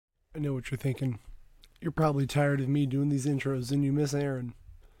I know what you're thinking. You're probably tired of me doing these intros and you miss Aaron.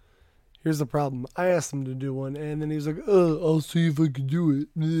 Here's the problem. I asked him to do one and then he was like, I'll see if I can do it.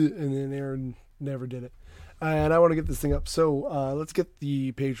 And then Aaron never did it. And I want to get this thing up. So let's get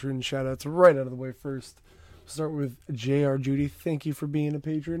the patron shout outs right out of the way first. Start with J.R. Judy. Thank you for being a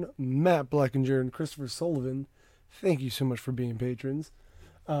patron. Matt Blackinger and Christopher Sullivan. Thank you so much for being patrons.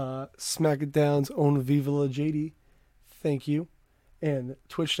 Smack It Down's own Viva La JD. Thank you. And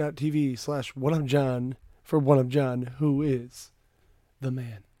twitch.tv/OneUpJohn for One Up John, who is the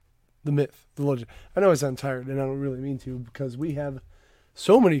man, the myth, the legend. I know I sound tired, and I don't really mean to, because we have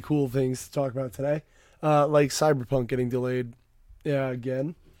so many cool things to talk about today, like Cyberpunk getting delayed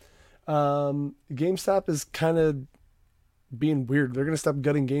again. GameStop is kind of being weird. They're going to stop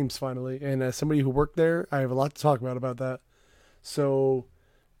gutting games finally, and as somebody who worked there, I have a lot to talk about that. So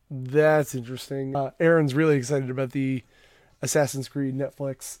that's interesting. Aaron's really excited about the Assassin's Creed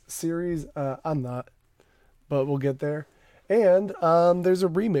Netflix series. I'm not, but we'll get there. And there's a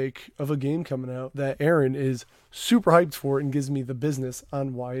remake of a game coming out that Aaron is super hyped for and gives me the business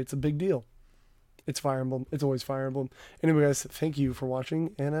on why it's a big deal. It's Fire Emblem. It's always Fire Emblem. Anyway, guys, thank you for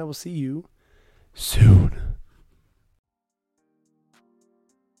watching, and I will see you soon.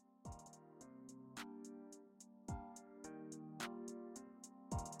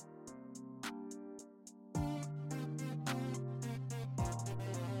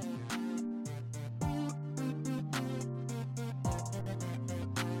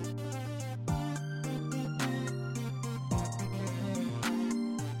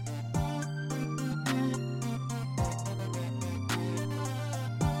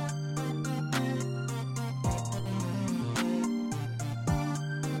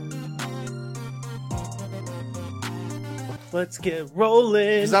 Let's get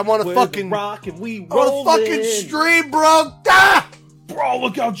rolling. 'Cause I want to fucking rock and we I want rolling. to fucking stream, bro. Ah! Bro,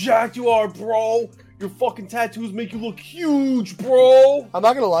 look how jacked you are, bro. Your fucking tattoos make you look huge, bro. I'm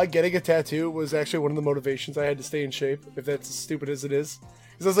not gonna lie, getting a tattoo was actually one of the motivations I had to stay in shape, if that's as stupid as it is.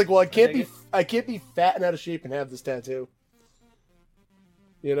 Because I was like, well, I can't be fat and out of shape and have this tattoo.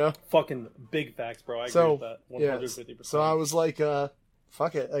 You know? Fucking big facts, bro. I agree with that. 150%. So I was like,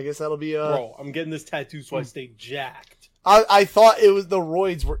 fuck it. I guess that'll be Bro, I'm getting this tattoo so I stay jacked. I thought it was the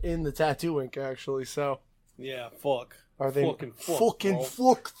roids were in the tattoo ink, actually, so. Yeah, fuck. Are they? Fucking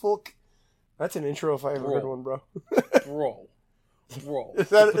fuck. That's an intro if I ever heard one, bro. Bro. Is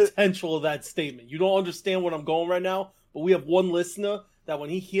that the potential of that statement. You don't understand what I'm going right now, but we have one listener that when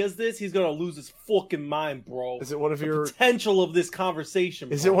he hears this, he's gonna lose his fucking mind, bro. Is it one of the your potential of this conversation?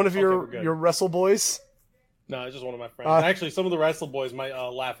 Bro. Is it one of your wrestle boys? No, it's just one of my friends. Actually, some of the wrestle boys might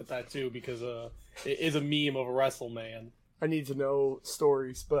laugh at that too because it is a meme of a wrestle man. I need to know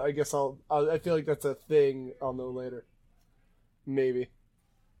stories, but I guess I feel like that's a thing I'll know later. Maybe.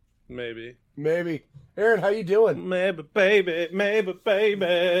 Aaron, how you doing? Maybe,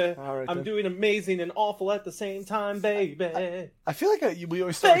 baby. All right, I'm doing amazing and awful at the same time, baby. I feel like we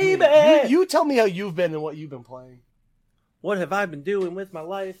always start baby. You tell me how you've been and what you've been playing. What have I been doing with my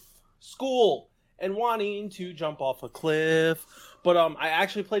life? School and wanting to jump off a cliff. But I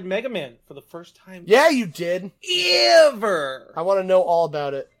actually played Mega Man for the first time. Yeah, you did. Ever. I want to know all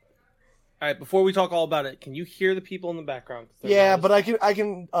about it. All right, before we talk all about it, can you hear the people in the background? Yeah, but I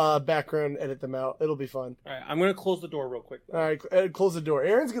can background edit them out. It'll be fun. All right, I'm going to close the door real quick. All right, close the door.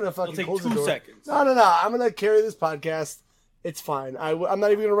 Aaron's going to fucking close the door. It'll take 2 seconds. No. I'm going to carry this podcast. It's fine. I'm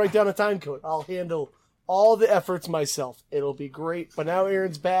not even going to write down a time code. I'll handle all the efforts myself. It'll be great. But now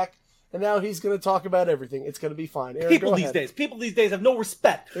Aaron's back. And now he's going to talk about everything. It's going to be fine. Aaron, people these days have no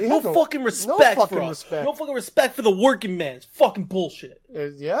respect. No fucking respect for us. No fucking respect for the working man. It's fucking bullshit.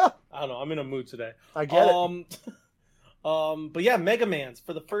 Yeah. I don't know. I'm in a mood today. I get it. But yeah, Mega Man's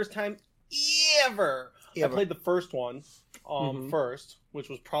for the first time ever. I played the first one first, which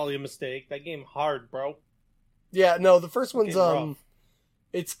was probably a mistake. That game hard, bro. Yeah, no, the first one's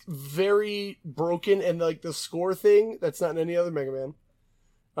it's very broken, and like the score thing, that's not in any other Mega Man.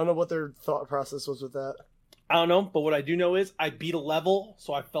 I don't know what their thought process was with that. I don't know, but what I do know is I beat a level,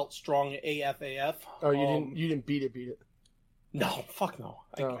 so I felt strong AF. Oh, you didn't beat it? No, fuck no.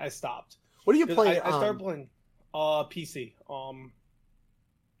 I stopped. What are you playing? I started playing PC.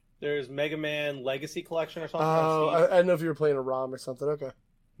 There's Mega Man Legacy Collection or something. Oh, I don't know if you were playing a ROM or something. Okay.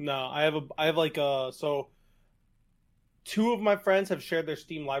 No, I have like so 2 of my friends have shared their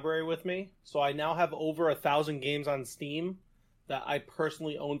Steam library with me, so I now have over 1,000 games on Steam that I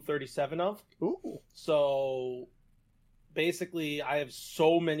personally own 37 of. Ooh. So basically, I have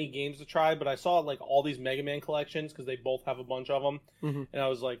so many games to try, but I saw like all these Mega Man collections because they both have a bunch of them, and I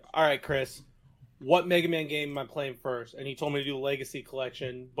was like, all right, Chris, what Mega Man game am I playing first? And he told me to do the Legacy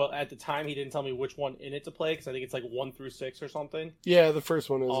Collection, but at the time he didn't tell me which one in it to play because I think it's like 1 through 6 or something. Yeah, the first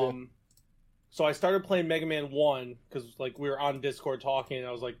one is. So I started playing Mega Man 1 because like we were on Discord talking, and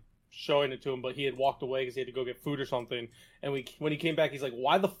I was like showing it to him, but he had walked away because he had to go get food or something. And when he came back, he's like,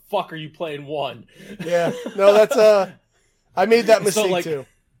 "Why the fuck are you playing 1?" Yeah, no, that's I made that mistake too.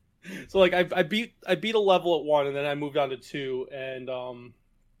 So like I beat a level at 1, and then I moved on to 2, and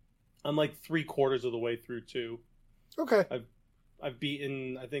I'm like 3/4 of the way through 2. Okay. I've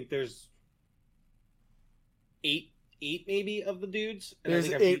beaten, I think there's eight maybe of the dudes, and There's I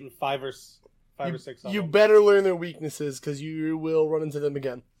think I've beaten five or 6 of You them. better learn their weaknesses because you will run into them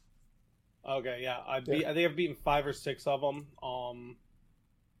again. Okay, yeah. I think I've beaten 5 or 6 of them.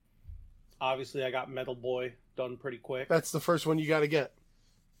 Obviously I got Metal Boy done pretty quick. That's the first one you got to get.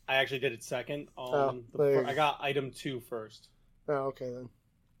 I actually did it second. I got item 2 first. Oh, okay then.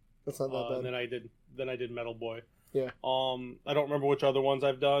 That's not that bad. And then I did Metal Boy. Yeah. I don't remember which other ones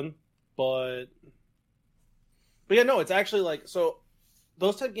I've done, but yeah, no, it's actually like, so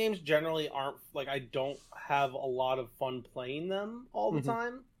those type games generally aren't like, I don't have a lot of fun playing them all the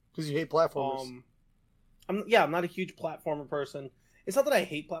time because you hate platformers. I'm not a huge platformer person. It's not that I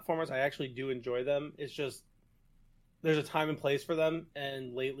hate platformers. I actually do enjoy them. It's just there's a time and place for them,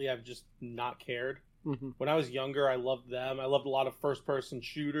 and lately I've just not cared. When I was younger, I loved them. I loved a lot of first-person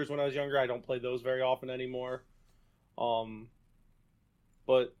shooters when I was younger. I don't play those very often anymore.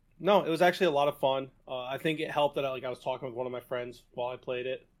 But no, it was actually a lot of fun. I think it helped that I was talking with one of my friends while I played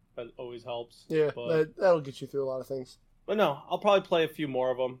it. That always helps. Yeah, but, that'll get you through a lot of things. But no, I'll probably play a few more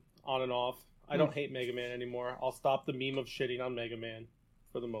of them on and off. I don't hate Mega Man anymore. I'll stop the meme of shitting on Mega Man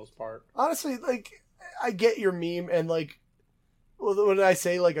for the most part. Honestly, like, I get your meme, and like, when I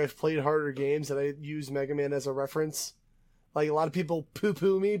say like I've played harder games and I use Mega Man as a reference, like a lot of people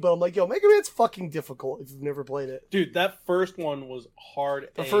poo-poo me, but I'm like, yo, Mega Man's fucking difficult if you've never played it. Dude, that first one was hard.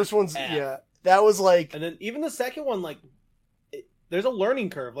 The first one's, yeah, that was like... And then even the second one, like, there's a learning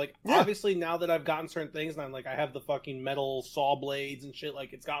curve. Like, obviously now that I've gotten certain things, and I'm like, I have the fucking metal saw blades and shit,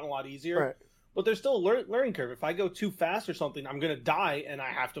 like, it's gotten a lot easier. Right. But there's still a learning curve. If I go too fast or something, I'm gonna die, and I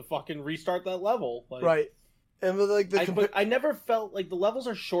have to fucking restart that level. Like, right. And like but I never felt like the levels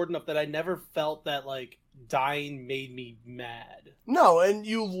are short enough that I never felt that like dying made me mad. No, and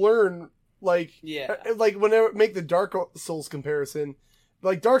you learn like whenever make the Dark Souls comparison,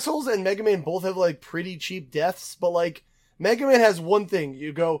 like Dark Souls and Mega Man both have like pretty cheap deaths, but like Mega Man has one thing: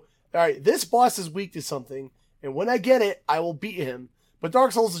 you go, all right, this boss is weak to something, and when I get it, I will beat him. But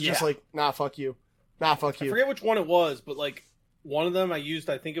Dark Souls is just like, nah, fuck you. Nah, fuck you. I forget which one it was, but like one of them I used,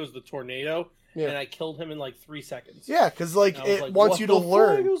 I think it was the tornado, and I killed him in like 3 seconds. Yeah, because like it wants you to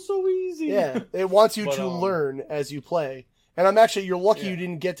learn. It was so easy. Yeah, it wants you to learn as you play. And you're lucky you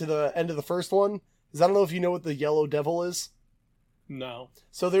didn't get to the end of the first one, because I don't know if you know what the Yellow Devil is. No.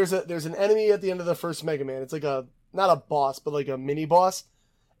 So there's an enemy at the end of the first Mega Man. It's like not a boss, but like a mini boss.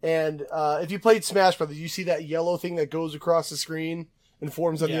 And if you played Smash Brothers, you see that yellow thing that goes across the screen and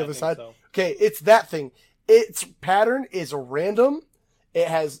forms on the other side. So. Okay, it's that thing. Its pattern is random.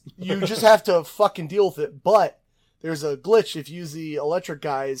 You just have to fucking deal with it. But there's a glitch if you use the electric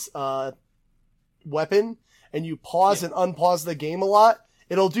guy's weapon and you pause and unpause the game a lot.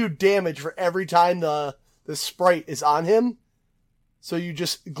 It'll do damage for every time the sprite is on him. So you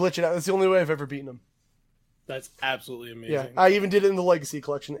just glitch it out. That's the only way I've ever beaten him. That's absolutely amazing. Yeah, I even did it in the Legacy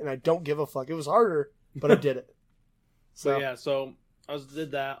Collection, and I don't give a fuck. It was harder, but I did it. So I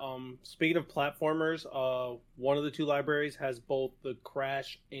did that. Speaking of platformers, one of the 2 libraries has both the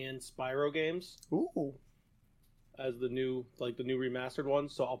Crash and Spyro games. Ooh. As the new remastered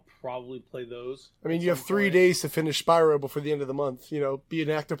ones, so I'll probably play those. I mean, you have 3 days to finish Spyro before the end of the month. You know, be an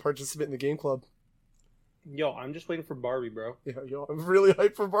active participant in the game club. Yo, I'm just waiting for Barbie, bro. Yeah, I'm really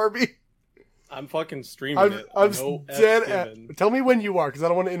hyped for Barbie. I'm fucking streaming it. I'm dead. Tell me when you are, because I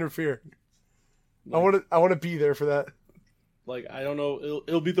don't want to interfere. Like, I want to be there for that. Like, I don't know.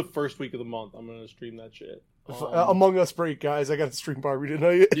 It'll be the first week of the month. I'm gonna stream that shit. Among Us break, guys. I got to stream Barbie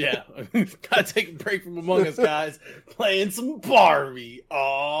tonight. Yeah, gotta take a break from Among Us, guys. Playing some Barbie.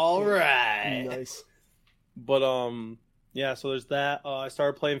 All right. Nice. But yeah. So there's that. I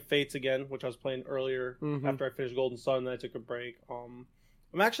started playing Fates again, which I was playing earlier after I finished Golden Sun. Then I took a break. I'm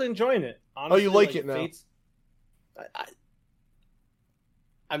actually enjoying it. Honestly, you like it now? Fates,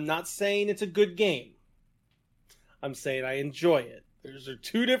 I'm not saying it's a good game. I'm saying I enjoy it. Those are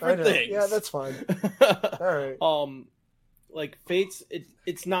 2 different things. Yeah, that's fine. All right. Like Fates,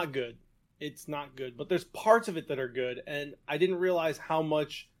 it's not good. It's not good, but there's parts of it that are good, and I didn't realize how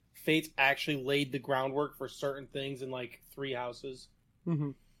much Fates actually laid the groundwork for certain things in like 3 houses.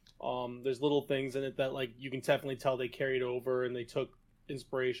 There's little things in it that like you can definitely tell they carried over and they took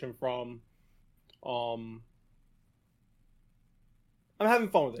inspiration from. I'm having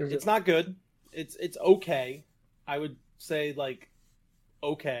fun with it. It's not good. It's okay. I would say like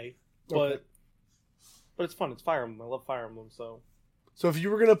okay, but it's fun. It's Fire Emblem. I love Fire Emblem. So if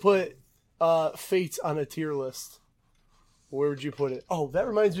you were gonna put Fates on a tier list, where would you put it? Oh, that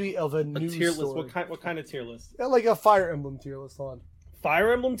reminds me of a news tier story. list. What kind of tier list? Yeah, like a Fire Emblem tier list on.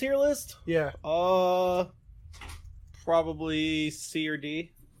 Fire Emblem tier list? Yeah. Probably C or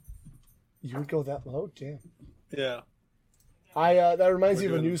D. You would go that low? Damn. Yeah. That reminds me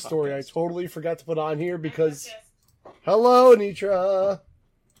of a news story I totally forgot to put on here because... Hello, Anitra!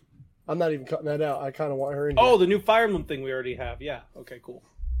 I'm not even cutting that out. I kind of want her in here. Oh, the new Fire Emblem thing we already have. Yeah. Okay, cool.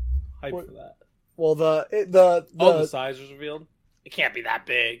 Hype for that. Well, the size was revealed? It can't be that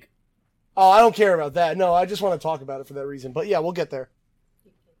big. Oh, I don't care about that. No, I just want to talk about it for that reason. But yeah, we'll get there.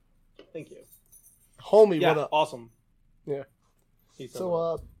 Thank you. Homie, yeah, what up? Awesome. Yeah.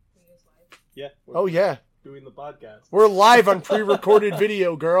 So, yeah. Oh, yeah. Doing the podcast. We're live on pre-recorded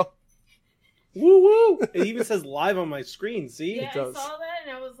video, girl. Woo woo! It even says live on my screen. See? Yeah, it does. I saw that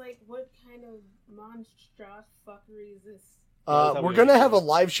and I was like, "What kind of monstrous fuckery is this?" We're gonna have a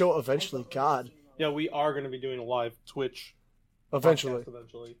live show eventually. God. Yeah, we are gonna be doing a live Twitch. Eventually.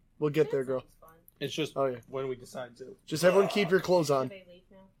 We'll get there, girl. It's just when we decide to. Just everyone keep your clothes on.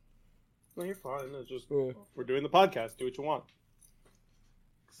 No, you're fine. It's just we're doing the podcast. Do what you want.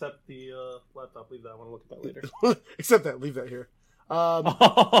 Except the laptop. Leave that. I want to look at that later. Except that. Leave that here.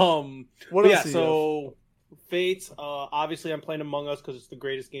 What else? So Fates. Obviously, I'm playing Among Us because it's the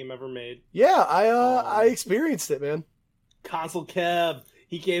greatest game ever made. Yeah, I experienced it, man. Console Kev.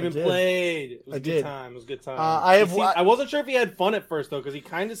 He came and played. It was a good time. It was a good time. I wasn't sure if he had fun at first though, because he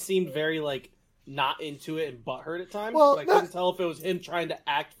kind of seemed very like not into it and butthurt at times. Well, I couldn't tell if it was him trying to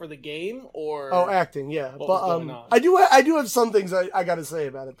act for the game or acting. Yeah, but I do have some things I got to say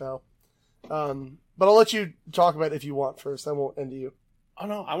about it though. But I'll let you talk about it if you want first. I won't end to you. Oh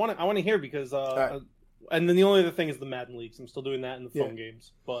no, I want to hear because and then the only other thing is the Madden leaks. I'm still doing that in the phone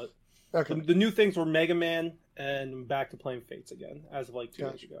games, but the new things were Mega Man and I'm back to playing Fates again as of like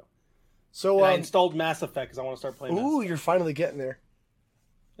 2 days ago. So I installed Mass Effect because I want to start playing. Ooh, you're finally getting there.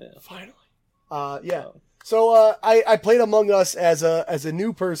 Yeah, finally. Yeah. So I played Among Us as a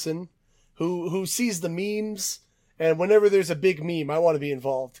new person who sees the memes. And whenever there's a big meme, I want to be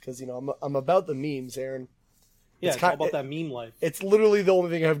involved because, you know, I'm about the memes, Aaron. Yeah, it's all about that meme life. It's literally the only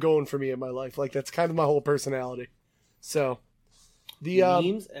thing I have going for me in my life. Like, that's kind of my whole personality. So, the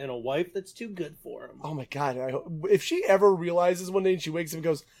memes and a wife that's too good for him. Oh, my God. If she ever realizes one day and she wakes up and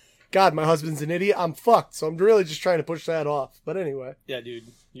goes, God, my husband's an idiot, I'm fucked. So I'm really just trying to push that off. But anyway. Yeah, dude.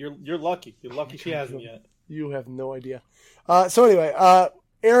 You're lucky. You're lucky she hasn't yet. You have no idea. So anyway,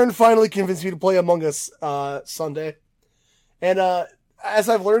 Aaron finally convinced me to play Among Us Sunday. And as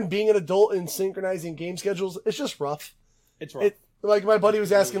I've learned, being an adult and synchronizing game schedules, it's just rough. It's rough. Like, my buddy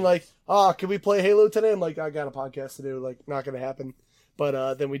was asking, like, can we play Halo today? I'm like, I got a podcast to do. Like, not going to happen.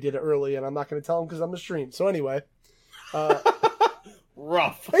 But then we did it early, and I'm not going to tell him because I'm a stream. So anyway.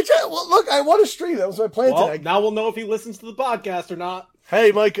 Rough. Hey, well, look, I want to stream. That was my plan today. Now we'll know if he listens to the podcast or not.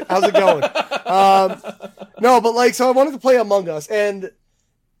 Hey, Mike, how's it going? No, but like, so I wanted to play Among Us, and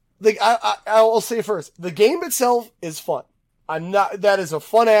like, I'll say first, the game itself is fun. That is a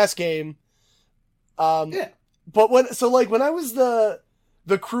fun ass game. Yeah. But when I was the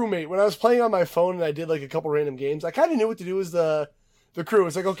crewmate, when I was playing on my phone and I did like a couple random games, I kind of knew what to do as the crew.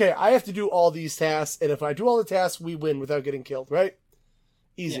 It's like, okay, I have to do all these tasks, and if I do all the tasks, we win without getting killed, right?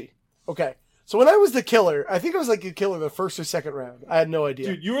 Easy. Yeah. Okay. So when I was the killer, I think I was like the killer the first or second round. I had no idea.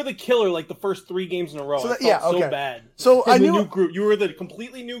 Dude, you were the killer like the first 3 games in a row. So so bad. So I knew new group. You were the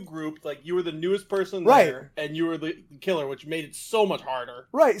completely new group. Like you were the newest person there, and you were the killer, which made it so much harder.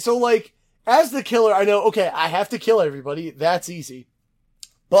 Right. So like as the killer, I know, okay, I have to kill everybody. That's easy.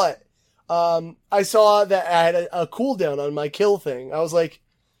 But I saw that I had a cooldown on my kill thing. I was like,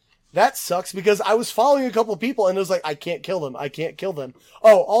 that sucks because I was following a couple of people and it was like, I can't kill them. I can't kill them.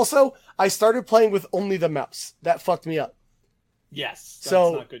 Oh, also, I started playing with only the mouse. That fucked me up. Yes. That's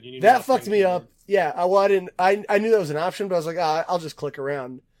not good. You need that fucked me up. Yeah. I knew that was an option, but I was like, I'll just click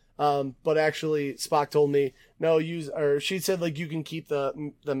around. But actually Spock told me, no, she said like, you can keep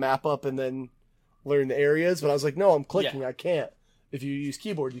the map up and then learn the areas. But I was like, no, I'm clicking. Yeah. I can't. If you use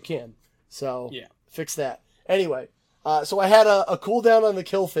keyboard, you can. So fix that. Anyway. So I had a cooldown on the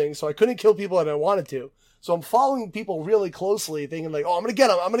kill thing, so I couldn't kill people that I wanted to. So I'm following people really closely, thinking like, oh, I'm gonna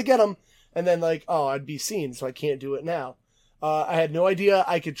get them. And then like, oh, I'd be seen, so I can't do it now. I had no idea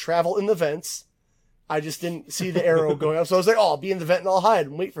I could travel in the vents. I just didn't see the arrow going up. So I was like, oh, I'll be in the vent and I'll hide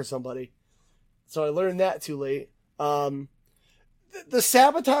and wait for somebody. So I learned that too late. The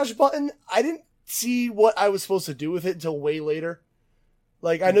sabotage button, I didn't see what I was supposed to do with it until way later.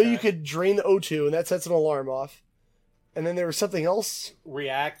 Like, I know you could drain the O2 and that sets an alarm off. And then there was something else.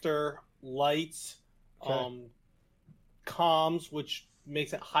 Reactor, lights, comms, which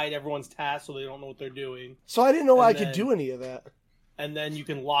makes it hide everyone's tasks so they don't know what they're doing. So I didn't know I could do any of that. And then you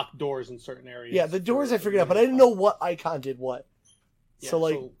can lock doors in certain areas. Yeah, the doors I figured out, but I didn't know what icon did what. Yeah, so,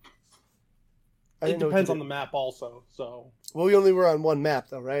 like... it depends on the map also, so... Well, we only were on one map,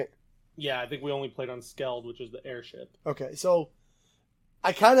 though, right? Yeah, I think we only played on Skeld, which is the airship. Okay, so...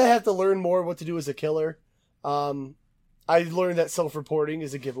 I kind of have to learn more what to do as a killer. I learned that self-reporting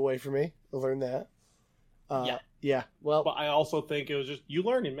is a giveaway for me. I learned that. Yeah. Well, but I also think it was just you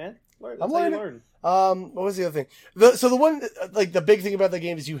learning, man. I'm learning. What was the other thing? So the one, like the big thing about the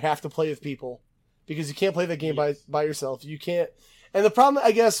game is you have to play with people because you can't play the game by yourself. You can't. And the problem,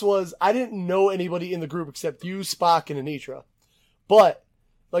 I guess, was I didn't know anybody in the group except you, Spock, and Anitra. But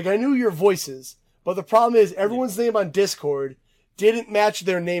like I knew your voices. But the problem is everyone's name on Discord didn't match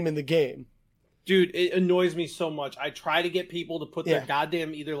their name in the game. Dude, it annoys me so much. I try to get people to put their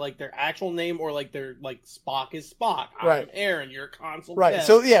goddamn either like their actual name or like their like Spock is Spock. I'm Aaron, you're console. Right. Dev.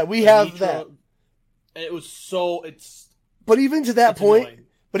 So yeah, we have that. And it was so But even to that point,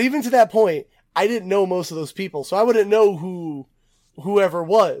 annoying. I didn't know most of those people, so I wouldn't know whoever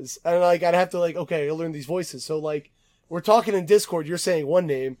was. And like I'd have to like, okay, I'll learn these voices. So like we're talking in Discord, you're saying one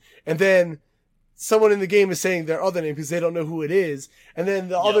name, and then someone in the game is saying their other name because they don't know who it is. And then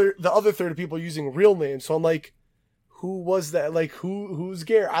the other third of people are using real names. So I'm like, who was that? Like, who's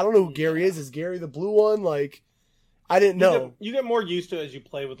Gary? I don't know who Gary is. Is Gary the blue one? Like, I didn't know. You get more used to it as you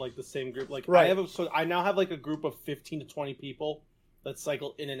play with like the same group. Like, right. I now have like a group of 15 to 20 people that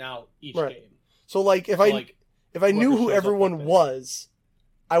cycle in and out each game. So like, if I knew who everyone was,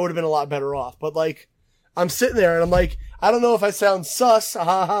 I would have been a lot better off. But like, I'm sitting there and I'm like, I don't know if I sound sus,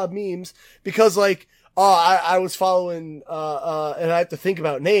 haha, memes, because like, I was following, and I have to think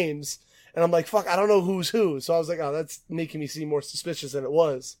about names, and I'm like, fuck, I don't know who's who. So I was like, oh, that's making me seem more suspicious than it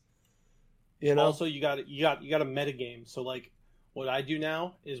was. You know? Also, you got a metagame. So like, what I do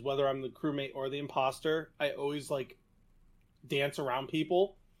now is whether I'm the crewmate or the imposter, I always like dance around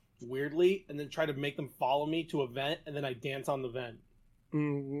people weirdly, and then try to make them follow me to a vent, and then I dance on the vent.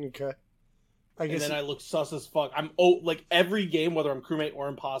 Okay. And then I look sus as fuck. Like every game, whether I'm crewmate or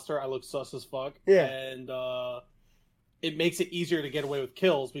imposter, I look sus as fuck. Yeah. And it makes it easier to get away with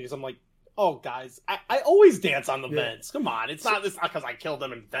kills because I'm like, oh guys, I always dance on the vents. Come on, it's not because I killed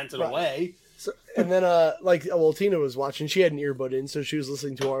them and vented away. So, and then Tina was watching. She had an earbud in, so she was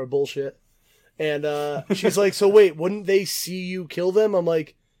listening to our bullshit. And she's like, so wait, wouldn't they see you kill them? I'm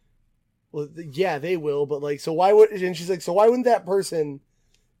like, well, yeah, they will, but like, so why would? And she's like, so why wouldn't that person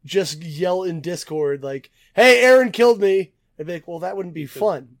just yell in Discord like, hey, Aaron killed me? I'd be like, well, that wouldn't be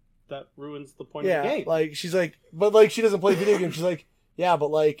fun. That ruins the point of the game. Like, she's like, but like, she doesn't play video games. She's like, yeah, but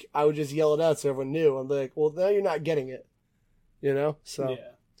like, I would just yell it out so everyone knew. I'm like, well, now you're not getting it. You know? So, yeah.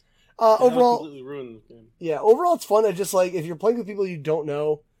 Overall, completely ruined the game. Yeah, overall, it's fun. I just like, if you're playing with people you don't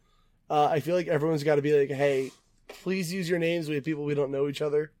know, I feel like everyone's got to be like, hey, please use your names with people we don't know each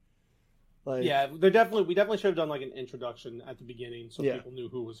other. Like, yeah, we definitely should have done like an introduction at the beginning so people knew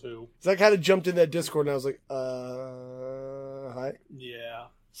who was who. So I kind of jumped in that Discord and I was like, hi. Yeah.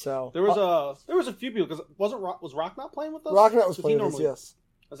 So there was a few people because was Rock not playing with us? Rock not was playing with us, yes.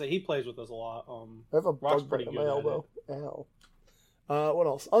 I say he plays with us a lot. I have a bug bite on my elbow. Ow. What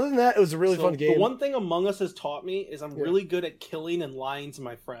else? Other than that, it was a really fun game. The one thing Among Us has taught me is I'm really good at killing and lying to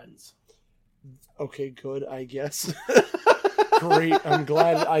my friends. Okay, good, I guess. Great. I'm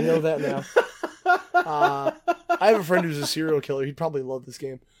glad I know that now. I have a friend who's a serial killer. He'd probably love this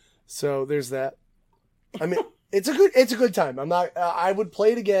game. So there's that. I mean, it's a good time. I'm not. I would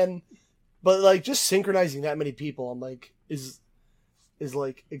play it again, but like just synchronizing that many people, I'm like is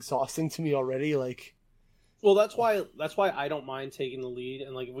like exhausting to me already. Like, well, that's why I don't mind taking the lead.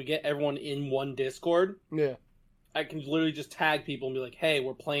 And like if we get everyone in one Discord, yeah, I can literally just tag people and be like, hey,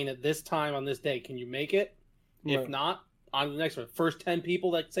 we're playing at this time on this day. Can you make it? Right. If not, on to the next one. First 10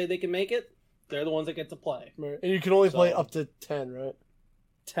 people that say they can make it, they're the ones that get to play. Right. And you can only play up to 10, right?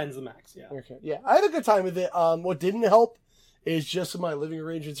 10's the max, yeah. Okay. Yeah, I had a good time with it. What didn't help is just with my living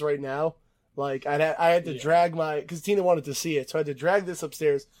arrangements right now. Like, I had to drag because Tina wanted to see it, so I had to drag this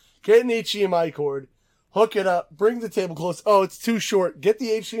upstairs, get an HDMI cord, hook it up, bring the table close. Oh, it's too short. Get the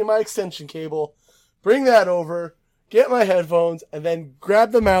HDMI extension cable, bring that over, get my headphones, and then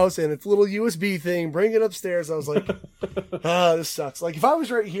grab the mouse and its little USB thing, bring it upstairs. I was like, this sucks. Like, if I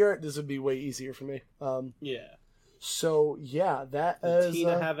was right here, this would be way easier for me. Yeah. So, yeah, that Did is...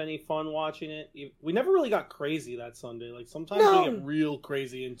 Tina have any fun watching it? We never really got crazy that Sunday. Like, sometimes No. we get real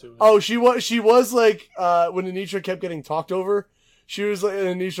crazy into it. Oh, she was like, when Anitra kept getting talked over, she was like,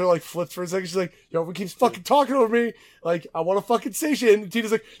 and Anitra like flipped for a second. She's like, yo, he keeps fucking talking over me. Like, I want to fucking say shit. And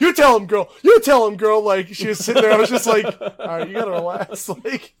Tina's like, you tell him, girl. You tell him, girl. Like, she was sitting there. I was just like, all right, you gotta relax.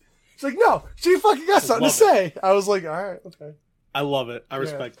 Like, she's like, no, she fucking got something to say. I was like, all right, okay. I love it. I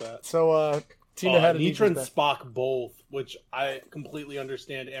respect that. So, Tina had Anitra and back. Spock both, which I completely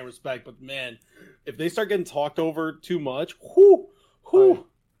understand and respect. But man, if they start getting talked over too much, whoo.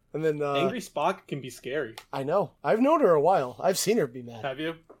 And then Angry Spock can be scary. I know. I've known her a while. I've seen her be mad. Have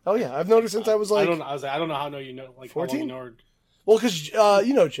you? Oh yeah, I've known her since I was like. I don't know how you know like 14? how long you know her. Well, because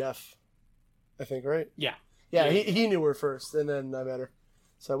you know Jeff, I think, right? Yeah. Yeah, he knew her first, and then I met her.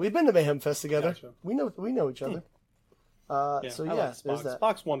 So we've been to Mayhem Fest together. Gotcha. We know each other. So I yeah, like there's Spock. that.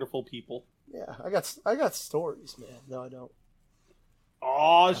 Spock's wonderful people. Yeah, I got stories, man. No, I don't.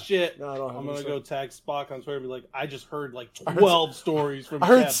 Oh shit! No, I don't have I'm any gonna go tag Spock on Twitter and be like, I just heard like I heard 12 stories from I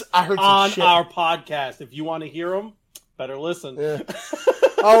heard Kev some on shit. our podcast. If you want to hear them, better listen. Yeah.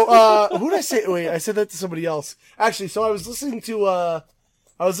 Oh, who did I say? Wait, I said that to somebody else. Actually, so I was listening to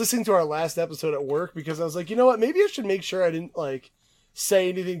our last episode at work because I was like, you know what? Maybe I should make sure I didn't like say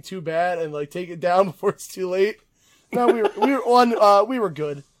anything too bad and like take it down before it's too late. No, we were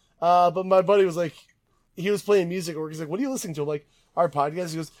good. But my buddy was like, he was playing music at work. He's like, what are you listening to? I'm like, our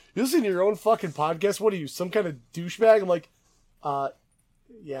podcast. He goes, you listen to your own fucking podcast? What are you, some kind of douchebag? I'm like,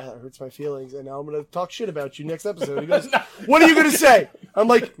 yeah, that hurts my feelings, and now I'm going to talk shit about you next episode. He goes, what are you going to say? I'm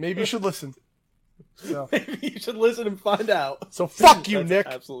like, maybe you should listen. So, Maybe you should listen and find out. so fuck you, That's Nick.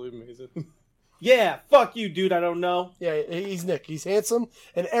 absolutely amazing. Yeah, fuck you, dude. I don't know. Yeah, he's Nick. He's handsome,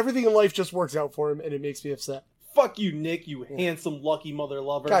 and everything in life just works out for him, and it makes me upset. Fuck you, Nick. You handsome, lucky mother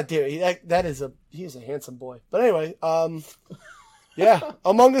lover. God damn it, he is a handsome boy. But anyway, yeah,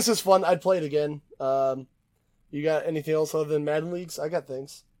 Among Us is fun. I'd play it again. You got anything else other than Madden Leagues? I got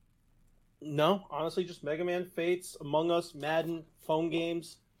things. No, honestly, just Mega Man, Fates, Among Us, Madden, phone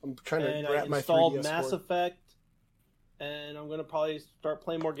games. I'm trying And to I wrap my installed 3DS Mass board. Effect, and I'm gonna probably start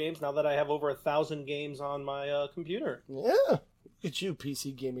playing more games now that I have over 1,000 games on my computer. Yeah, look at you,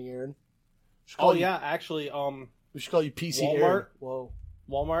 PC gaming, Aaron. Oh yeah, actually, we should call you PC Walmart. Aaron. Whoa.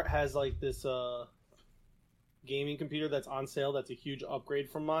 Walmart has like this gaming computer that's on sale. That's a huge upgrade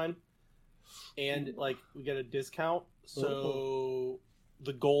from mine, and like we get a discount. So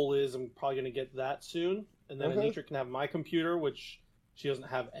the goal is I'm probably gonna get that soon, and then Okay. Anitra can have my computer, which she doesn't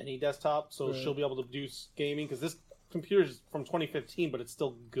have any desktop, so Right. she'll be able to do gaming because this computer is from 2015, but it's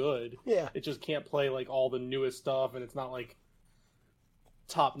still good. Yeah. It just can't play like all the newest stuff, and it's not like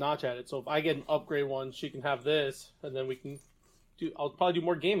top notch at it. So if I get an upgrade one, she can have this, and then we can do. I'll probably do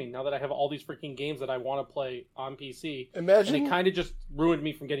more gaming now that I have all these freaking games that I want to play on PC. Imagine, And it kind of just ruined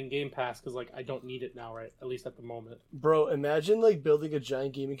me from getting Game Pass because like I don't need it now, right? At least at the moment. bro, imagine like building a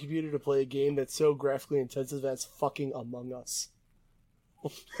giant gaming computer to play a game that's so graphically intensive that's fucking Among Us.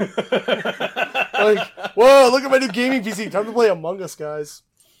 Like, whoa, look at my new gaming PC. Time to play Among Us, guys.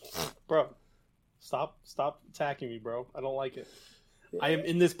 Bro, stop attacking me, bro. I don't like it. I am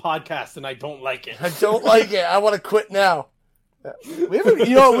in this podcast and I don't like it. I don't like it. I want to quit now. We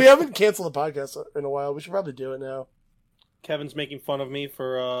haven't canceled the podcast in a while. We should probably do it now. Kevin's making fun of me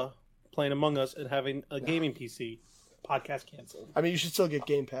for playing Among Us and having a gaming PC. Podcast canceled. I mean, you should still get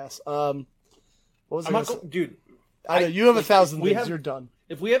Game Pass. What was I I'm gonna not say? dude. I know you have 1,000 we things. have- You're done.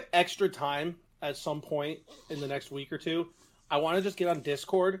 If we have extra time at some point in the next week or two, I want to just get on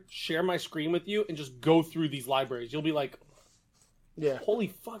Discord, share my screen with you, and just go through these libraries. You'll be like, Yeah. holy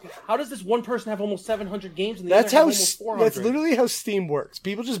fuck, how does this one person have almost 700 games and the That's other have how. almost 400? That's literally how Steam works.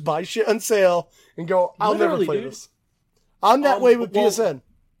 People just buy shit on sale and go, "I'll never Literally, play dude. this." I'm that way with well- PSN.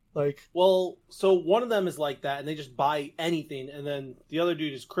 Like, Well, so one of them is like that, and they just buy anything, and then the other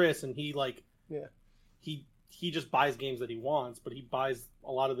dude is Chris, and he like, Yeah. he just buys games that he wants, but he buys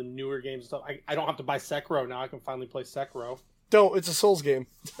a lot of the newer games and stuff. I don't have to buy Sekiro now. I can finally play Sekiro. don't. It's a Souls game.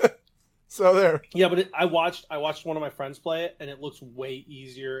 So there. Yeah, but I watched one of my friends play it, and it looks way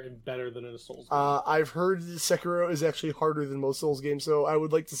easier and better than in a Souls game. I've heard that Sekiro is actually harder than most Souls games, so I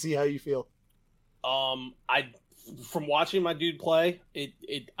would like to see how you feel. From watching my dude play,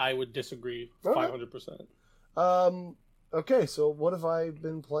 I would disagree Okay. 500%. Okay, so what have I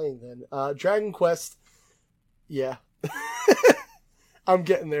been playing then? Dragon Quest. Yeah. I'm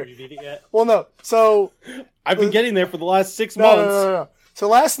getting there. Have you beat it yet? Well, no. So I've been getting there for the last 6 no, months. no. So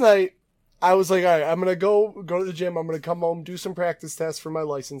last night, I was like, all right, I'm gonna go to the gym. I'm gonna come home, do some practice tests for my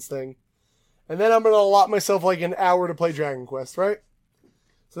license thing, and then I'm gonna allot myself like an hour to play Dragon Quest, right?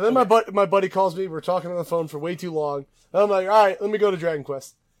 So then my buddy calls me. We're talking on the phone for way too long. And I'm like, all right, let me go to Dragon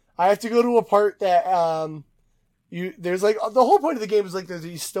Quest. I have to go to a part that there's like the whole point of the game is like there's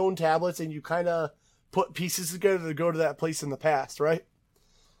these stone tablets and you kind of put pieces together to go to that place in the past, right?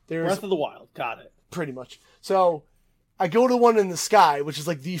 There's Breath of the Wild. Got it. pretty much. So I go to one in the sky, which is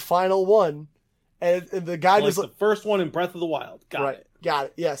like the final one, and the guy Like just the first one in Breath of the Wild. Got it. Got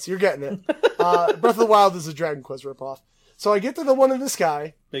it. Yes, you're getting it. Breath of the Wild is a Dragon Quest ripoff. So I get to the one in the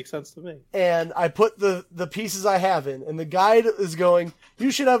sky, Makes sense to me. and I put the pieces I have in, and the guide is going,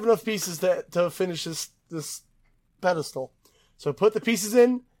 you should have enough pieces to finish this pedestal. So I put the pieces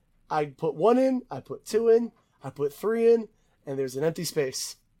in, I put 1 in, I put 2 in, I put 3 in, and there's an empty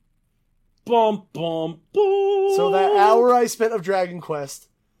space. Bum, bum, boom. So that hour I spent of Dragon Quest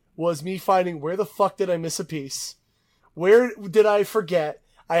was me finding where the fuck did I miss a piece? Where did I forget?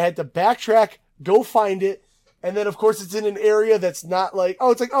 I had to backtrack, go find it, and then of course it's in an area that's not like,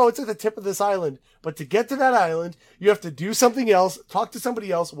 it's at the tip of this island. But to get to that island, you have to do something else, talk to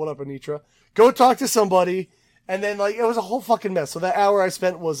somebody else. What up, Anitra? Go talk to somebody, and then like it was a whole fucking mess. So that hour I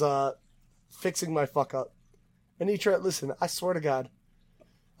spent was fixing my fuck up. Anitra, listen, I swear to God.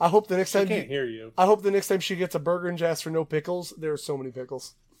 I hope the next time I can't hear you. I hope the next time she gets a burger and asks for no pickles, there are so many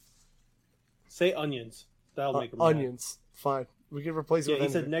pickles. Say onions. That'll make them mad. Onions. Fine. We can replace it Yeah, with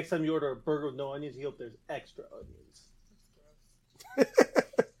he said anything. next time you order a burger with no onions, he hope there's extra onions.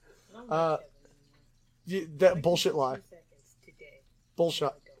 I don't Uh, like That bullshit lie. 2 seconds today. Bullshit.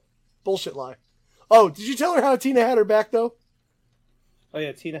 Bullshit lie. Oh, did you tell her how Tina had her back, though? Oh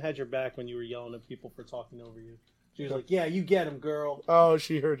yeah, Tina had your back when you were yelling at people for talking over you. She was like, "Yeah, you get him, girl." Oh,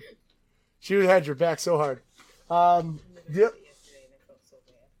 she heard. She had your back so hard. And then I The, did it yesterday and I felt so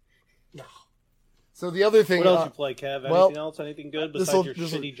bad. so the other thing... What else you play, Kev? well, Anything else? Anything good besides this'll- your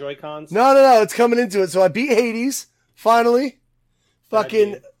this'll- shitty Joy-Cons? No, it's coming into it. So I beat Hades, finally. Bad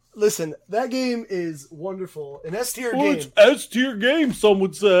Fucking... game. Listen, that game is wonderful. An S-tier Well, game. it's S-tier game, some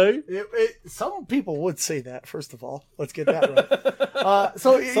would say. Some people would say that, first of all. Let's get that right.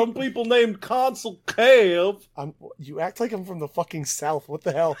 Some people named Console Kev. You act like I'm from the fucking South. What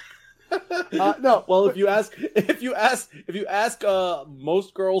the hell? No. Well, if you ask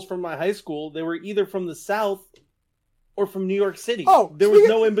most girls from my high school, they were either from the South or from New York City. Oh, there was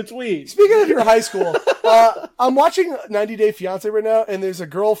no in between. Speaking of your high school, I'm watching 90 Day Fiance right now, and there's a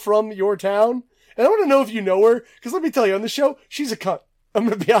girl from your town, and I want to know if you know her, because let me tell you, on the show, she's a cunt. I'm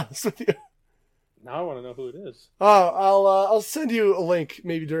going to be honest with you. Now I want to know who it is. I'll send you a link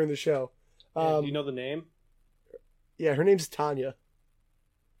maybe during the show. Do you know the name? Yeah, her name's Tanya.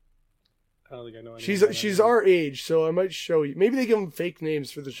 I don't think I know. Anyone She's by that name. our age, so I might show you. Maybe they give them fake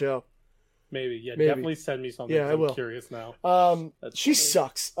names for the show. Maybe. Maybe. Definitely send me something. Yeah, I I'm will. curious now. That's She funny.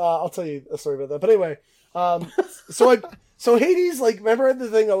 sucks. I'll tell you a story about that. But anyway, so Hades, like, remember the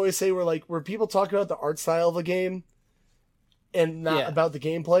thing I always say where people talk about the art style of a game and not Yeah. about the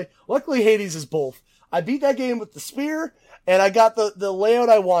gameplay? Luckily, Hades is both. I beat that game with the spear, and I got the layout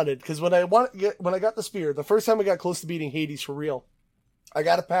I wanted, because when I got the spear, the first time I got close to beating Hades for real, I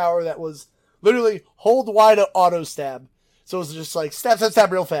got a power that was literally hold wide auto stab. So it was just like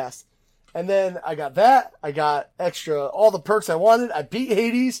stab real fast. And then I got that. I got all the perks I wanted. I beat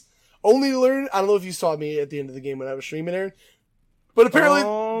Hades. Only to learn, I don't know if you saw me at the end of the game when I was streaming, Aaron. But apparently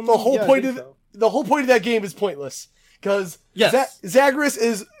the whole yeah, I point think of so. the whole point of that game is pointless. Because Yes. Zagreus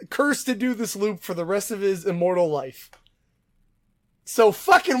is cursed to do this loop for the rest of his immortal life. So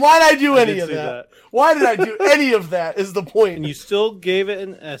fucking why'd I do any did of see that? Why did I do any of that is the point. And you still gave it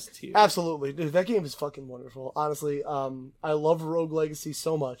an S tier. Absolutely. Dude, that game is fucking wonderful. Honestly, I love Rogue Legacy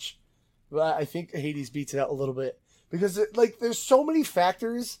so much. But I think Hades beats it out a little bit. Because, there's so many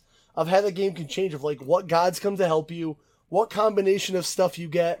factors of how the game can change, of, what gods come to help you, what combination of stuff you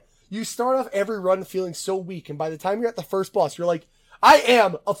get. You start off every run feeling so weak, and by the time you're at the first boss, you're like, I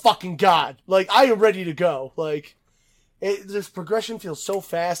am a fucking god. I am ready to go. This progression feels so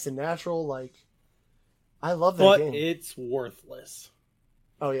fast and natural. I love that But game. it's worthless.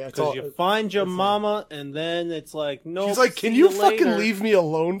 Oh, yeah. It's all, Because you find your it's, mama, and then it's like, no. she's like, can you fucking leave me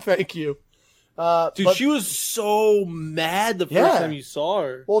alone? Thank you. Dude, but- she was so mad the first Yeah. time you saw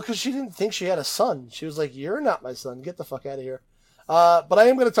her. Well, because she didn't think she had a son. She was like, you're not my son. Get the fuck out of here. But I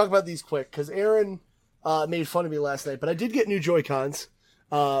am going to talk about these quick, because Aaron made fun of me last night. But I did get new Joy-Cons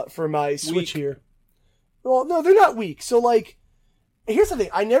for my Switch Weak. here. Well, no, they're not weak. So, here's the thing.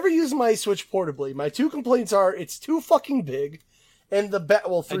 I never use my Switch portably. My 2 complaints are, it's too fucking big. And 3 I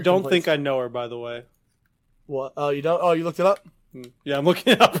don't complaints. think I know her, by the way. What? Oh, you don't? Oh, you looked it up? Yeah, I'm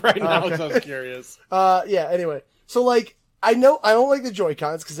looking it up right now Okay. because I was curious. Yeah. Anyway, so like I know I don't like the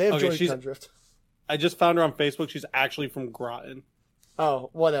Joy-Cons because they have Okay, Joy-Con drift. I just found her on Facebook. She's actually from Groton. Oh,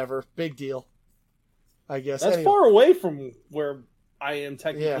 whatever. Big deal. I guess. That's Anyway. far away from where I am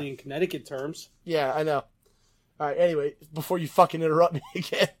technically Yeah. in Connecticut terms. Yeah, I know. All right. Anyway, before you fucking interrupt me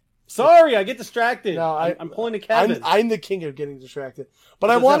again. Sorry, I get distracted. No, I'm pulling to Kevin. I'm the king of getting distracted. But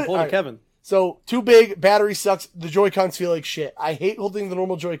That's I what wanted. I'm pulling all to right, Kevin. So too big, battery sucks. The Joy-Cons feel like shit. I hate holding the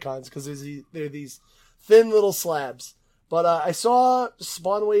normal Joy-Cons because they're these thin little slabs. But I saw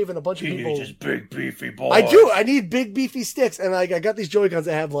Spawnwave and a bunch of people. big beefy boy. I do. I need big beefy sticks, and like I got these Joy-Cons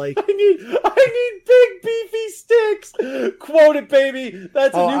that have like. I need big beefy sticks. Quote it, baby.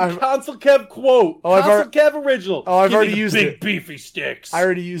 That's a new Console Kev quote. Oh, Console Kev original. Oh, I've Give me already the used big it. beefy sticks. I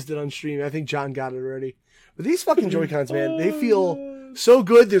already used it on stream. I think John got it already. But these fucking Joy-Cons, man, they feel so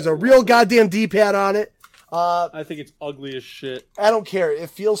good. There's a real goddamn D-pad on it. I think it's ugly as shit. I don't care. It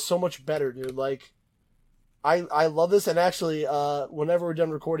feels so much better, dude. Like, I love this. And actually, whenever we're done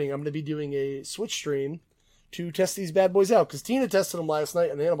recording, I'm going to be doing a Switch stream to test these bad boys out. Because Tina tested them last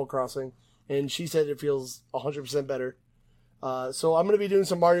night on Animal Crossing, and she said it feels 100% better. So I'm going to be doing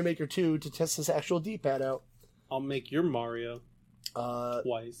some Mario Maker 2 to test this actual D-pad out. I'll make your Mario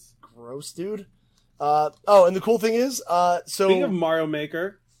twice. Gross, dude. And the cool thing is, Speaking of Mario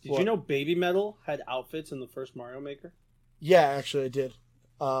Maker, did What? you know Baby Metal had outfits in the first Mario Maker? yeah, actually, I did.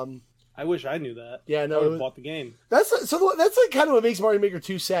 I wish I knew that. Yeah, no, I would it have was- bought the game. That's like kind of what makes Mario Maker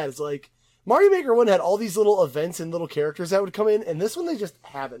 2 sad. It's like Mario Maker 1 had all these little events and little characters that would come in, and this one they just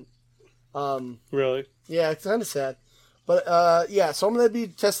haven't. Really? Yeah, it's kind of sad. But yeah, so I'm gonna be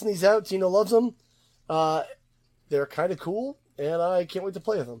testing these out. Tina loves them. They're kind of cool, and I can't wait to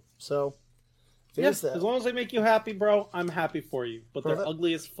play with them. So there's Yes, that. as long as they make you happy, bro, I'm happy for you. But Bro, they're that-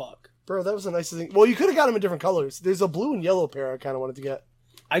 ugly as fuck. Bro, that was the nicest thing. Well, you could have got them in different colors. There's a blue and yellow pair I kind of wanted to get.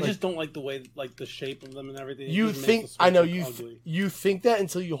 I just don't like the way, like the shape of them and everything. It You just makes think the Switch I know look you ugly. you think that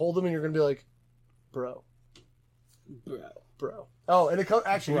until you hold them and you're gonna be like, bro. Oh, and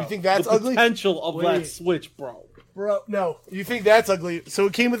actually, Bro, you think that's the ugly? potential of Wait. that Switch, bro. Bro, no. You think that's ugly? So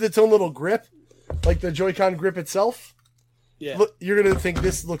it came with its own little grip, like the Joy-Con grip itself. Yeah. Look, you're gonna think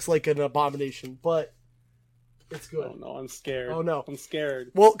this looks like an abomination, but it's good. Oh no, I'm scared. Oh, no. I'm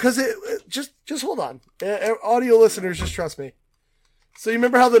scared. Well, because just hold on, audio listeners, just trust me. So you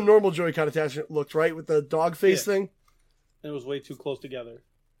remember how the normal Joy-Con attachment looked, right, with the dog face Yeah. thing? It was way too close together.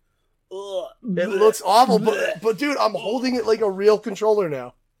 It looks awful, but dude, I'm holding it like a real controller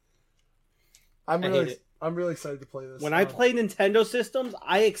now. I hate it. I'm really excited to play this. When I play Nintendo systems,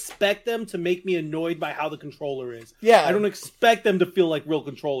 I expect them to make me annoyed by how the controller is. Yeah. I don't expect them to feel like real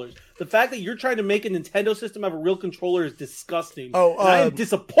controllers. The fact that you're trying to make a Nintendo system have a real controller is disgusting. Oh, and I am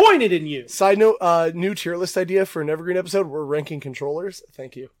disappointed in you. Side note, new tier list idea for an Evergreen episode. We're ranking controllers.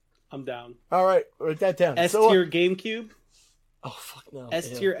 Thank you. I'm down. All right, write that down. S So, tier GameCube, oh fuck no.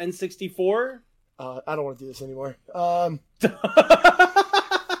 S Ew. tier N64. I don't want to do this anymore.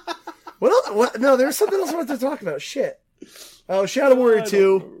 What else? What? No, there's something else I wanted to talk about. Shit. Oh, Shadow Warrior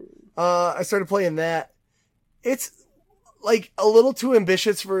 2. I started playing that. It's like a little too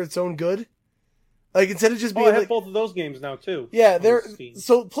ambitious for its own good. Like instead of just Oh, being I have like, both of those games now too. yeah, on they're Steam.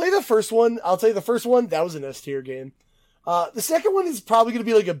 so play the first one. I'll tell you the first one that was an S tier game. The second one is probably going to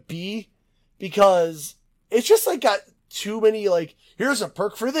be like a B because it's just like got too many like here's a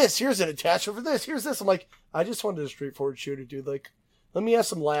perk for this, here's an attachment for this, here's this. I'm like I just wanted a straightforward shooter, dude. Like let me have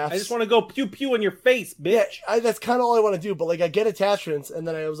some laughs. I just want to go pew pew in your face, Yeah, bitch. that's kind of all I want to do. But like, I get attachments, and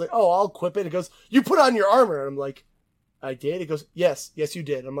then I was like, "Oh, I'll equip it." It goes, "You put on your armor," and I'm like, "I did." It goes, "Yes, you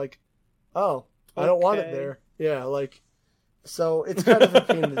did." I'm like, "Oh, I don't want it Okay. there." Yeah, like, so it's kind of a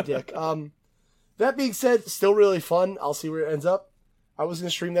pain in the dick. That being said, still really fun. I'll see where it ends up. I was gonna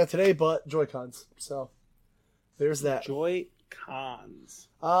stream that today, but Joy-Cons. So there's that. Joy Cons.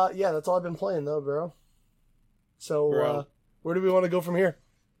 Yeah, that's all I've been playing though, bro. So Bro. where do we want to go from here?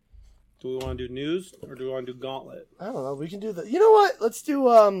 Do we want to do news or do we want to do Gauntlet? I don't know. We can do the. You know what? Let's do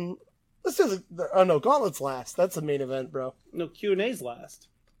the. Oh no, Gauntlet's last. That's the main event, bro. No, Q&A's last.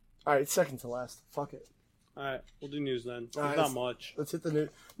 All right, second to last. Fuck it. All right, we'll do news then. There's Alright, not much. Let's hit the news.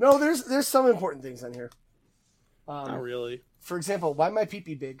 No, there's some important things on here. Not really. For example, why my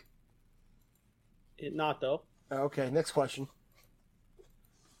pee-pee big? Not though. Okay, next question.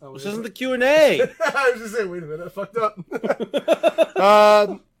 Oh, This wait. isn't the Q&A. I was just saying. Wait a minute, I fucked up.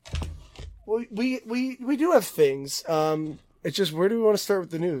 We do have things. It's just where do we want to start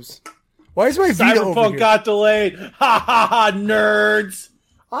with the news? Why is my Vita over Cyberpunk here? got delayed. Ha ha ha, nerds.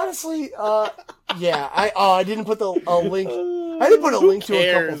 Honestly, yeah. I didn't put a link. I didn't put a link to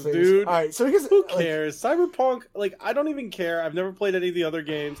a couple things. Dude. All right, so here's Who cares? Cyberpunk, like, I don't even care. I've never played any of the other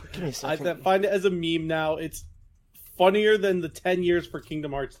games. Give me a second. I find it as a meme now. It's funnier than the 10 years for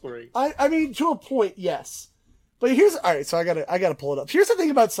Kingdom Hearts 3. I mean, to a point, yes. But here's all right. So I gotta pull it up. Here's the thing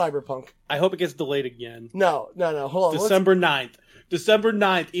about Cyberpunk. I hope it gets delayed again. No. Hold on. December 9th. December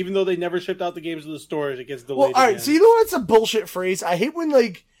 9th, even though they never shipped out the games to the stores, it gets delayed Well, all right. again. So you know what's a bullshit phrase? I hate when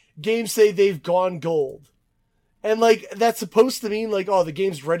like games say they've gone gold, and like that's supposed to mean like, oh, the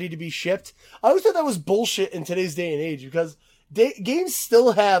game's ready to be shipped. I always thought that was bullshit in today's day and age because games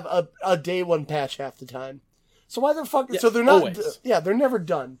still have a day one patch half the time. So why the fuck? Yeah, so they're not. always. They're never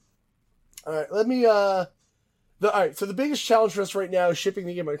done. All right, let me. All right, so the biggest challenge for us right now is shipping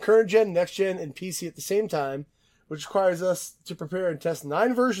the game on current gen, next gen, and PC at the same time, which requires us to prepare and test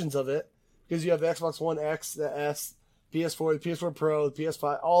 9 versions of it because you have the Xbox One X, the S, PS4, the PS4 Pro, the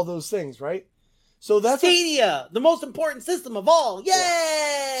PS5, all those things, right? So that's Stadia, the most important system of all. Yay!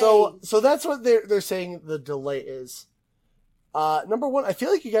 Yeah. So that's what they're saying the delay is. Number one, I feel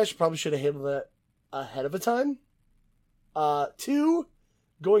like you guys probably should have handled that ahead of a time. 2,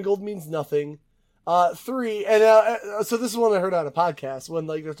 going gold means nothing. 3, and so this is one I heard on a podcast when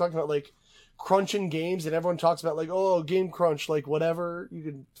like they're talking about like crunching games and everyone talks about like, oh, game crunch, like whatever, you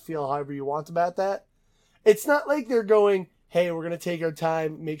can feel however you want about that. It's not like they're going, hey, we're going to take our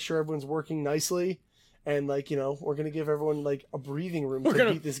time, make sure everyone's working nicely, and like, you know, we're going to give everyone like a breathing room to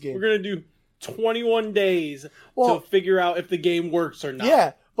beat this game. We're going to do 21 days to figure out if the game works or not.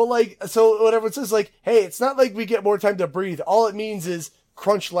 Yeah, but like, so what everyone says like, hey, it's not like we get more time to breathe. All it means is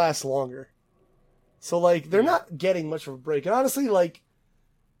crunch lasts longer. So, like, they're not getting much of a break. And honestly, like,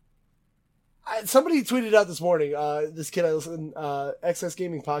 somebody tweeted out this morning, this kid I listen, XS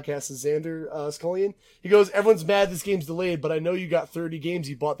Gaming Podcast is Xander Scullion. He goes, everyone's mad this game's delayed, but I know you got 30 games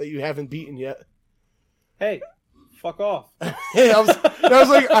you bought that you haven't beaten yet. Hey, fuck off. I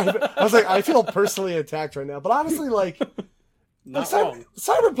was like, I feel personally attacked right now. But honestly, like, wrong.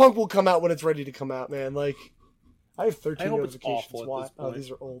 Cyberpunk will come out when it's ready to come out, man. Like, I have 13 notifications. Why? Oh, these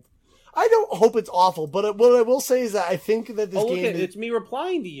are old. I don't hope it's awful, but what I will say is that I think that this game... it's me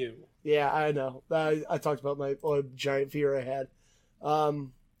replying to you. Yeah, I know. I talked about my giant fear I had.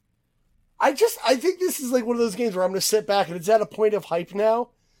 I think this is like one of those games where I'm going to sit back and it's at a point of hype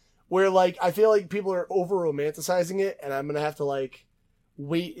now where like I feel like people are over romanticizing it and I'm going to have to like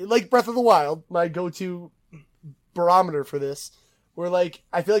wait. Like Breath of the Wild, my go-to barometer for this, where like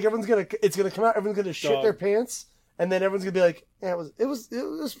I feel like it's going to come out, everyone's going to shit their pants. And then everyone's gonna be like, "Yeah, it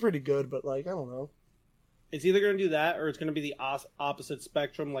was pretty good," but like I don't know. It's either gonna do that or it's gonna be the opposite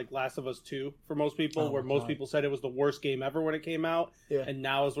spectrum, like Last of Us 2 for most people, where most people said it was the worst game ever when it came out, and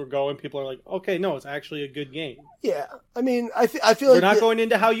now as we're going, people are like, "Okay, no, it's actually a good game." Yeah, I mean, I feel like we're not going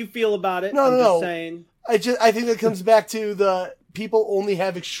into how you feel about it. I'm just saying. I think that comes back to the people only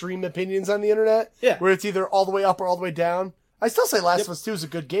have extreme opinions on the internet. Yeah, where it's either all the way up or all the way down. I still say Last of Us 2 is a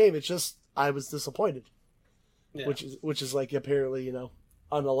good game. It's just I was disappointed. Yeah. Which is like apparently, you know,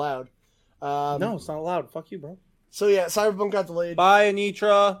 unallowed. No, it's not allowed. Fuck you, bro. So yeah, Cyberpunk got delayed. Bye,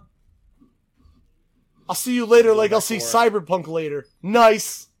 Anitra. I'll see you later. Like I'll see Cyberpunk later.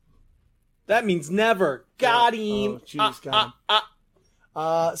 Nice. That means never. Got him. Oh, jeez, got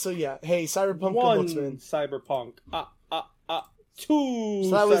him. So yeah, hey, Cyberpunk. 1 good looks, man. Cyberpunk. 2 so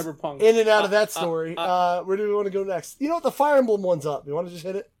that was Cyberpunk. In and out of that story. Where do we want to go next? You know what? The Fire Emblem one's up. You want to just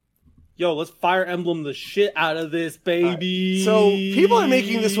hit it? Yo, let's Fire Emblem the shit out of this, baby. Right. So people are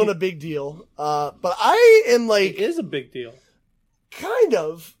making this one a big deal, but I am like, it is a big deal, kind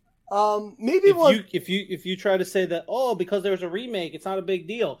of. Maybe if you try to say that because there's a remake, it's not a big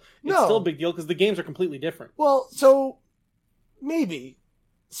deal. It's still a big deal because the games are completely different. Well, so maybe.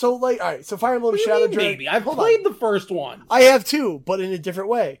 So like, all right. So Fire Emblem Shadow Dragon. Maybe I've played the first one. I have too, but in a different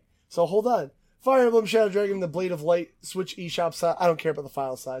way. So hold on. Fire Emblem Shadow Dragon, the Blade of Light, Switch eShop size. I don't care about the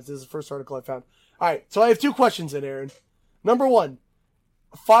file size. This is the first article I found. All right, so I have 2 questions in, Aaron. Number 1,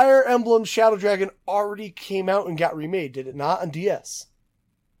 Fire Emblem Shadow Dragon already came out and got remade, did it not, on DS?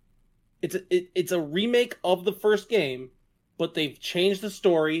 It's a remake of the first game, but they've changed the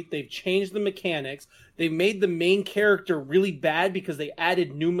story, they've changed the mechanics, they've made the main character really bad because they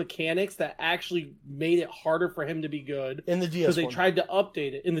added new mechanics that actually made it harder for him to be good. In the DS because they tried to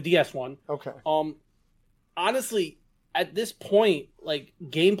update it in the DS one. Okay. Honestly, at this point, like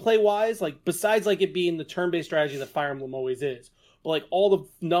gameplay wise, like besides like it being the turn-based strategy that Fire Emblem always is, but like all the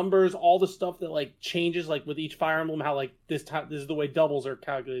numbers, all the stuff that like changes like with each Fire Emblem, how like this is the way doubles are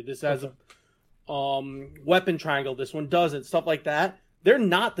calculated. This has a weapon triangle, this one doesn't, stuff like that. They're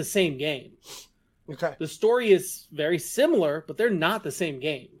not the same game. Okay. The story is very similar, but they're not the same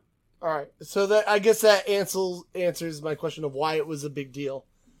game. All right. So that I guess that answers my question of why it was a big deal.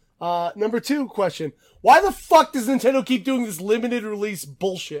 Number 2 question. Why the fuck does Nintendo keep doing this limited release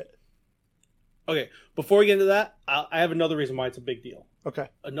bullshit? Okay, before we get into that, I have another reason why it's a big deal. Okay.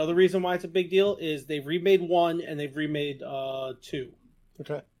 Another reason why it's a big deal is they've remade 1 and they've remade 2.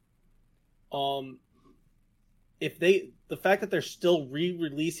 Okay. The fact that they're still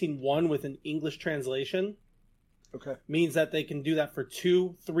re-releasing 1 with an English translation Okay. means that they can do that for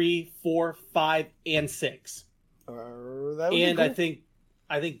 2, 3, 4, 5, and 6. That would And be cool.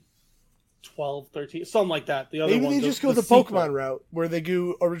 I think 12, 13, something like that. The other Maybe one, they just go the sequel. Pokemon route where they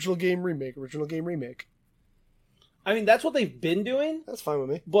do original game remake. I mean, that's what they've been doing, That's fine with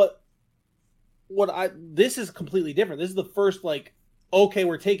me. but this is completely different. This is the first, like, okay,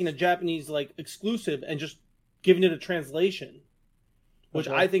 we're taking a Japanese, like, exclusive and just giving it a translation, which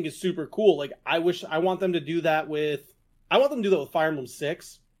Okay. I think is super cool. Like, I want them to do that with Fire Emblem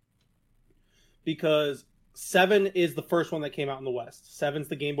 6, because 7 is the first one that came out in the West. 7's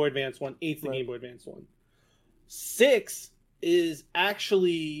the Game Boy Advance one. 8's the Right. Game Boy Advance one. 6 is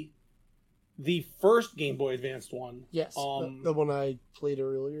actually the first Game Boy Advanced one. Yes. The one I played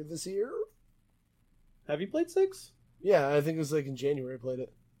earlier this year. Have you played 6? Yeah, I think it was like in January I played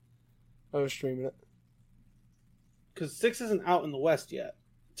it. I was streaming it. Because 6 isn't out in the West yet,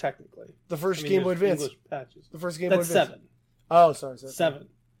 technically. The first I mean, Game Boy there's Advance. English patches. The first Game That's Boy Advance. 7. Oh, sorry. 7.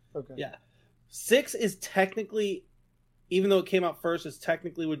 Okay. Yeah. 6 is technically, even though it came out first, is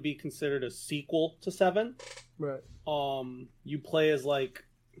technically would be considered a sequel to 7. Right. You play as, like,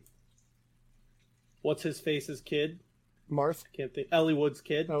 what's his face's kid? Marth. Can't think. Ellie Wood's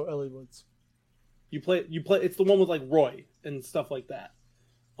kid. Oh, Ellie Woods. You play. It's the one with, like, Roy and stuff like that.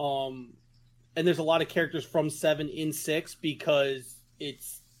 And there's a lot of characters from 7 in 6 because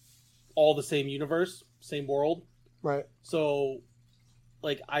it's all the same universe, same world. Right. So,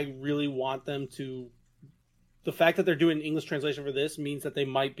 like, I really want them to. The fact that they're doing an English translation for this means that they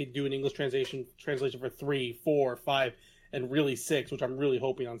might be doing English translation for 3, 4, 5, and really 6, which I'm really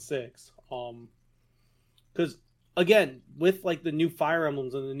hoping on 6. Because again, with, like, the new Fire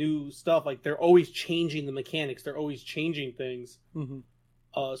Emblems and the new stuff, like, they're always changing the mechanics. They're always changing things. Mm-hmm.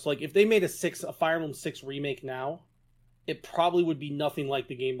 So, like, if they made a Fire Emblem 6 remake now, it probably would be nothing like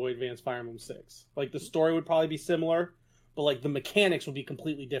the Game Boy Advance Fire Emblem 6. Like, the story would probably be similar, but, like, the mechanics would be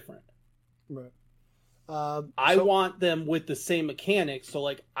completely different. Right. I want them with the same mechanics. So,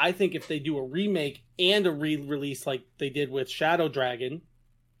 like, I think if they do a remake and a re-release like they did with Shadow Dragon,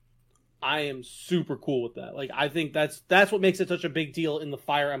 I am super cool with that. Like, I think that's what makes it such a big deal in the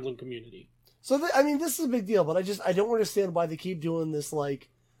Fire Emblem community. So, I mean, this is a big deal, but I don't understand why they keep doing this, like,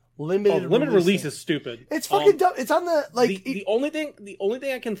 limited release is stupid. It's fucking dumb. It's on the, like... The only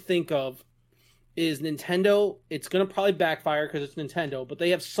thing I can think of is Nintendo. It's going to probably backfire because it's Nintendo, but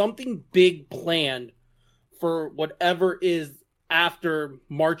they have something big planned for whatever is after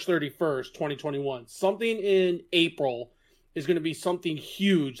March 31st, 2021. Something in April is going to be something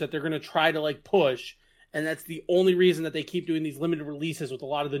huge that they're going to try to, like, push. And that's the only reason that they keep doing these limited releases with a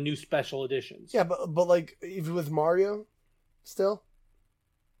lot of the new special editions. Yeah, but like, even with Mario, still?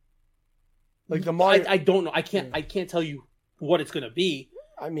 Like, the Mario... I don't know. I can't tell you what it's going to be.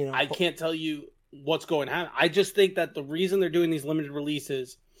 I mean... I can't tell you what's going to happen. I just think that the reason they're doing these limited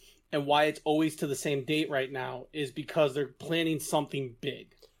releases and why it's always to the same date right now is because they're planning something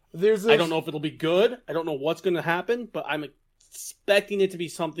big. I don't know if it'll be good. I don't know what's going to happen, but I'm expecting it to be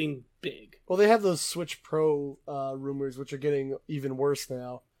something big. Well, they have those Switch Pro rumors, which are getting even worse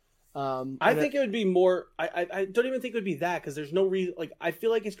now. I think it would be more... I don't even think it would be that, because there's no reason... Like, I feel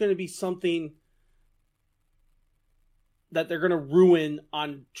like it's going to be something that they're going to ruin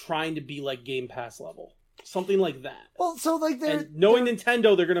on trying to be, like, Game Pass level. Something like that. Well, so, like, knowing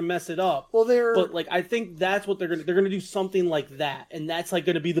Nintendo, they're going to mess it up. Well, But, like, I think that's what they're going to do something like that. And that's, like,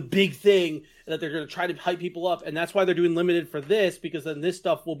 going to be the big thing that they're going to try to hype people up. And that's why they're doing limited for this, because then this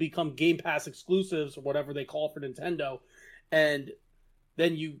stuff will become Game Pass exclusives or whatever they call for Nintendo. And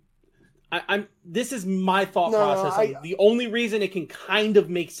then this is my thought process. The only reason it can kind of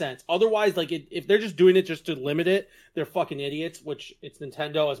make sense. Otherwise, like, if they're just doing it just to limit it, they're fucking idiots, which it's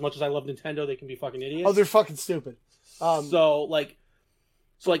Nintendo. As much as I love Nintendo, they can be fucking idiots. Oh, they're fucking stupid. So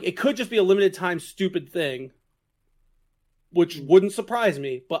it could just be a limited time stupid thing, which wouldn't surprise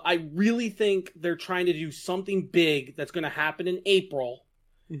me. But I really think they're trying to do something big that's going to happen in April.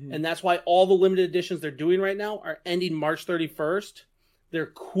 Mm-hmm. And that's why all the limited editions they're doing right now are ending March 31st.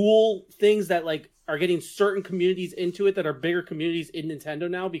 They're cool things that, like, are getting certain communities into it that are bigger communities in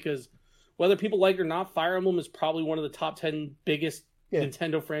Nintendo now, because whether people like it or not, Fire Emblem is probably one of the top 10 biggest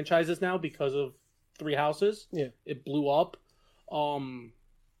Nintendo franchises now because of three houses. Yeah. It blew up.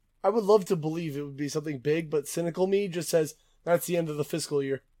 I would love to believe it would be something big, but cynical me just says that's the end of the fiscal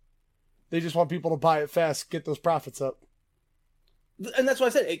year. They just want people to buy it fast, get those profits up. And that's why I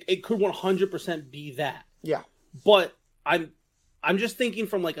said it could 100% be that. Yeah. But I'm just thinking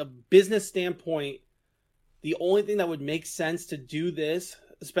from like a business standpoint, the only thing that would make sense to do this,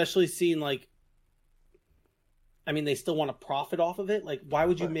 especially seeing like, I mean, they still want to profit off of it. Like, why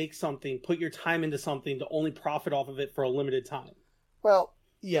would you make something, put your time into something to only profit off of it for a limited time? Well,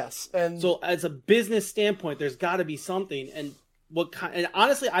 yes. And so as a business standpoint, there's got to be something. And and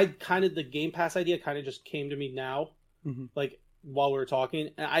honestly, the Game Pass idea kind of just came to me now, like while we were talking.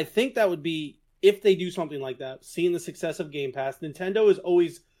 And I think that would be, if they do something like that, seeing the success of Game Pass, Nintendo is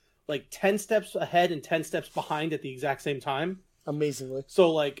always like 10 steps ahead and 10 steps behind at the exact same time. Amazingly.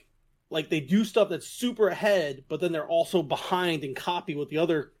 So like they do stuff that's super ahead, but then they're also behind and copy what the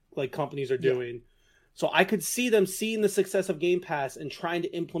other like companies are doing. Yeah. So I could see them seeing the success of Game Pass and trying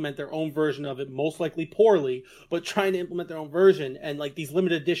to implement their own version of it, most likely poorly, but trying to implement their own version. And like these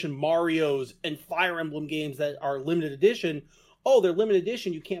limited edition Marios and Fire Emblem games that are limited edition, they're limited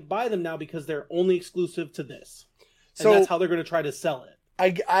edition. You can't buy them now because they're only exclusive to this. And so that's how they're going to try to sell it.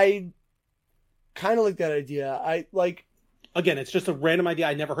 I kind of like that idea. I like. Again, it's just a random idea.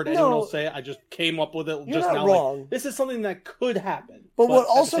 I never heard anyone else say it. I just came up with it just now. Wrong. Like, this is something that could happen. But what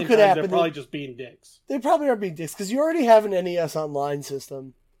also could happen? They're probably just being dicks. They probably are being dicks because you already have an NES Online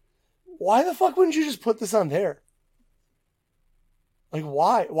system. Why the fuck wouldn't you just put this on there? Like,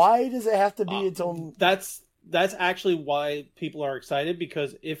 why? Why does it have to be its own? That's actually why people are excited,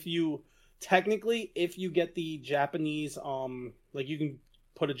 because if you get the Japanese, like you can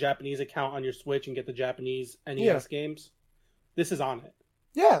put a Japanese account on your Switch and get the Japanese NES games. This is on it.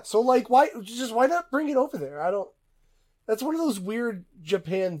 Yeah, so like why not bring it over there? That's one of those weird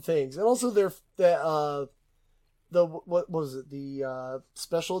Japan things. And also what was it? The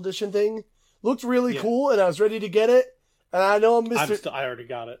special edition thing looked really cool, and I was ready to get it. And I know I'm Mr. I already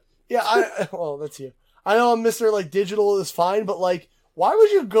got it. Yeah, well, that's you. I know I'm Mr. like digital is fine, but like why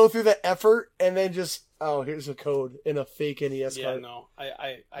would you go through the effort and then just here's a code in a fake NES card? Yeah, no.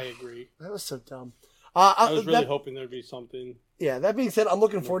 I agree. That was so dumb. I was really hoping there'd be something. Yeah, that being said, I'm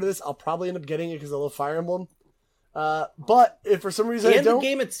looking forward to this. I'll probably end up getting it because I love Fire Emblem. But if for some reason I don't... the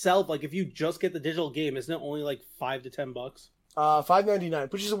game itself, like if you just get the digital game, isn't it only like $5 to $10?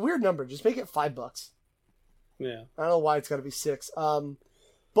 $5.99, which is a weird number. Just make it $5. Yeah. I don't know why it's got to be $6.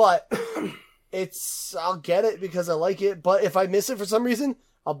 But I'll get it because I like it. But if I miss it for some reason,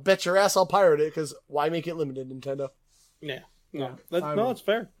 I'll bet your ass I'll pirate it because why make it limited, Nintendo? Yeah. No, that's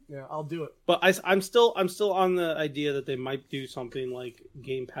fair. Yeah, I'll do it. But I'm still on the idea that they might do something like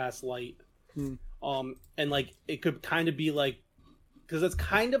Game Pass Lite, and like it could kind of be like, because that's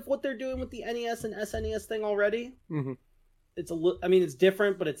kind of what they're doing with the NES and SNES thing already. Mm-hmm. It's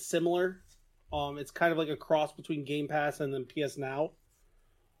different, but it's similar. It's kind of like a cross between Game Pass and then PS Now.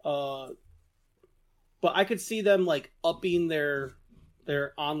 But I could see them like upping their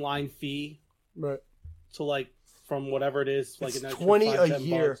online fee, right? To like. From whatever it is, like it's $20 a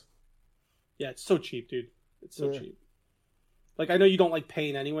year. Bucks. Yeah, it's so cheap, dude. It's so cheap. Like I know you don't like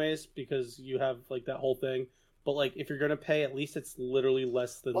paying anyways because you have like that whole thing, but like if you're gonna pay, at least it's literally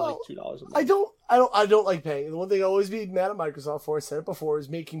less than like $2 a month. I don't like paying. The one thing I always be mad at Microsoft for, I said it before, is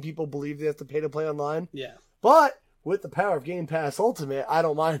making people believe they have to pay to play online. Yeah. But with the power of Game Pass Ultimate, I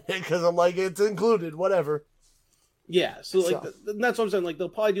don't mind it because I'm like it's included, whatever. Yeah, so like that's what I'm saying. Like they'll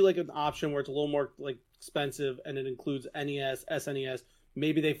probably do like an option where it's a little more like expensive and it includes NES, SNES.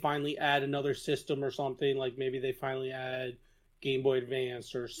 Maybe they finally add another system or something. Like maybe they finally add Game Boy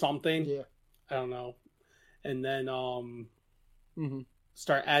Advance or something. Yeah, I don't know. And then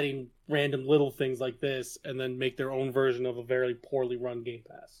start adding random little things like this, and then make their own version of a very poorly run Game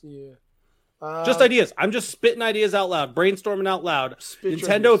Pass. Yeah. Just ideas. I'm just spitting ideas out loud, brainstorming out loud.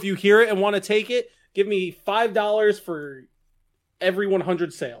 Nintendo, if you hear it and want to take it, give me $5 for every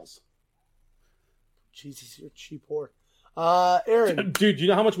 100 sales. Jesus, you're a cheap whore. Aaron. Dude, do you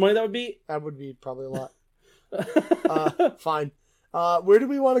know how much money that would be? That would be probably a lot. Fine. Where do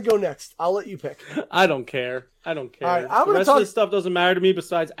we want to go next? I'll let you pick. I don't care. All right, the rest of this stuff doesn't matter to me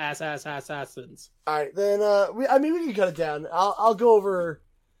besides assassins. All right, then we can cut it down. I'll go over...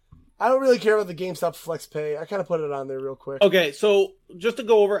 I don't really care about the GameStop Flex Pay. I kind of put it on there real quick. Okay, so just to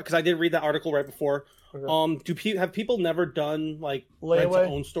go over, because I did read that article right before. Okay. Have people never done like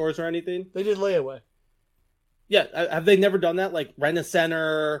rent-to-own stores or anything? They did layaway. Yeah, have they never done that? Like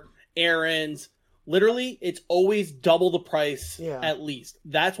Rent-A-Center, Aaron's. Literally, it's always double the price at least.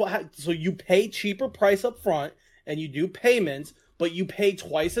 That's what. So you pay cheaper price up front, and you do payments, but you pay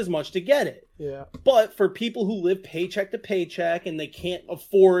twice as much to get it. Yeah. But for people who live paycheck to paycheck and they can't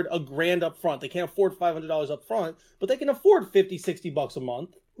afford $1,000 up front, they can't afford $500 up front, but they can afford $50-$60 a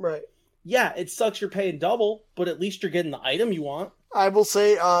month. Right. Yeah, it sucks you're paying double, but at least you're getting the item you want. I will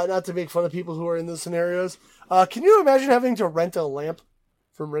say, not to make fun of people who are in those scenarios, can you imagine having to rent a lamp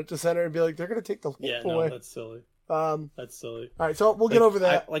from Rent-A-Center and be like, they're going to take the lamp Yeah, away? no, that's silly. That's silly. All right, so we'll get over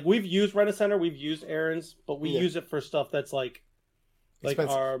that. We've used Rent-A-Center, we've used Aaron's, but we use it for stuff that's like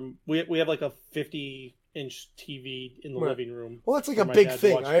Expensive. we have like a 50-inch TV in the living room. Well, that's like for a my big dad to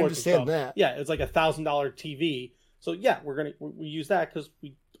thing. watch I sports understand and stuff. that. Yeah, it's like $1,000 TV. So yeah, we use that because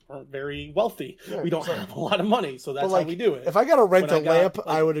we aren't very wealthy. Yeah, we don't have a lot of money, so that's how we do it. If I got to rent a When I got, lamp, like-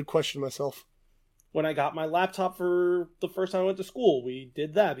 I would question myself. When I got my laptop for the first time I went to school, we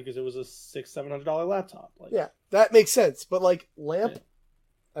did that because it was a $600-$700 laptop. Like, Yeah, that makes sense. But like lamp,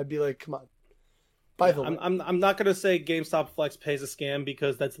 I'd be like, come on, buy the lamp. I'm not gonna say GameStop Flex pays a scam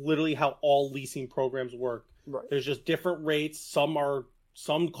because that's literally how all leasing programs work. Right. There's just different rates.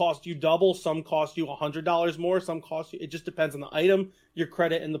 Some cost you double, some cost you $100 more, some cost you. It just depends on the item, your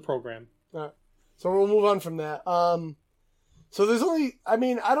credit, and the program. All right. So we'll move on from that. So there's only, I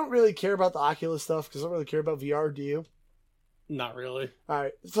don't really care about the Oculus stuff because I don't really care about VR. Do you? Not really. All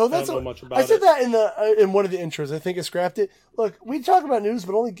right. So that's I don't know much about I said it. that in one of the intros. I think I scrapped it. Look, we talk about news,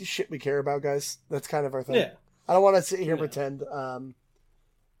 but only shit we care about, guys. That's kind of our thing. Yeah. I don't want to sit here and pretend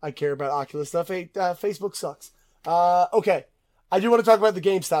I care about Oculus stuff. Hey, Facebook sucks. Okay. I do want to talk about the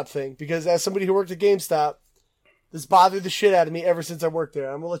GameStop thing because as somebody who worked at GameStop, this bothered the shit out of me ever since I worked there.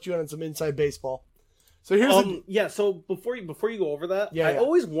 I'm gonna let you in on some inside baseball. So here's So before you go over that, I Yeah.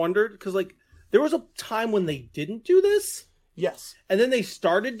 always wondered because like there was a time when they didn't do this. yes. And then they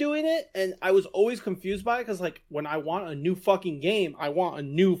started doing it, and I was always confused by it because, like, when I want a new fucking game, I want a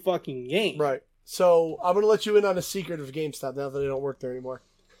new fucking game. Right. So I'm going to let you in on a secret of GameStop now that I don't work there anymore.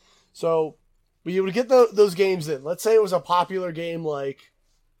 So we would get those games in. Let's say it was a popular game like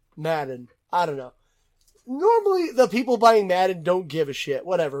Madden. I don't know. Normally, the people buying Madden don't give a shit.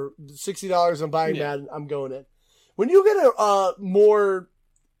 Whatever. $60, I'm buying Madden. I'm going in. When you get a more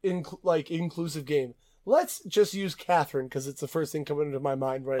inclusive game, let's just use Catherine because it's the first thing coming into my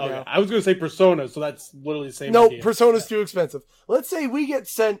mind right now. I was going to say Persona, so that's literally the same No, idea. Persona's too expensive. Let's say we get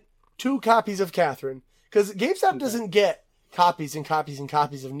sent 2 copies of Catherine because GameStop doesn't get copies and copies and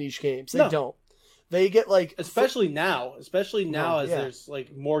copies of niche games. They don't. They get like especially now as yeah. there's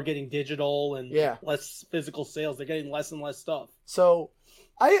like more getting digital and less physical sales. They're getting less and less stuff. So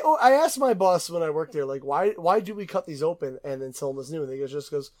I asked my boss when I worked there, like, why do we cut these open and then sell them as new? And he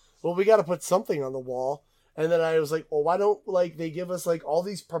just goes, well, we got to put something on the wall. And then I was like, well, why don't they give us like all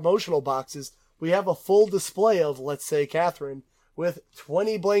these promotional boxes? We have a full display of, let's say, Catherine with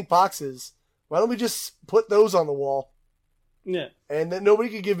 20 blank boxes. Why don't we just put those on the wall? Yeah. And then nobody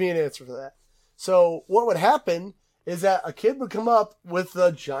could give me an answer for that. So what would happen is that a kid would come up with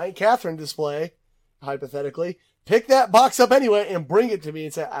a giant Catherine display, hypothetically, pick that box up anyway and bring it to me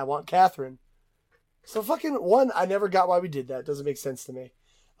and say, I want Catherine. So I never got why we did that. It doesn't make sense to me.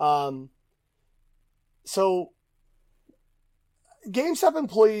 So GameStop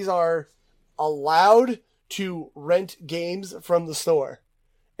employees are allowed to rent games from the store.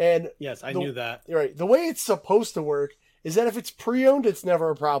 And yes, I knew that. Right. The way it's supposed to work is that if it's pre-owned, it's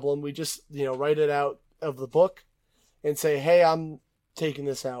never a problem. We just, write it out of the book and say, hey, I'm taking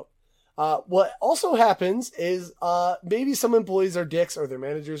this out. What also happens is maybe some employees are dicks or their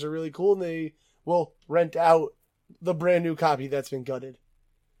managers are really cool and they will rent out the brand new copy that's been gutted.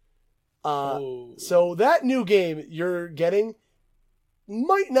 So that new game you're getting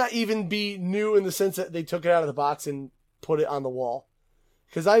might not even be new in the sense that they took it out of the box and put it on the wall.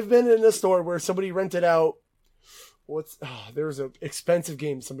 Because I've been in a store where somebody rented out there was an expensive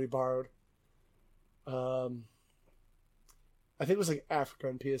game somebody borrowed. I think it was like Africa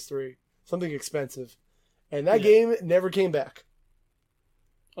on PS3. Something expensive. And that game never came back.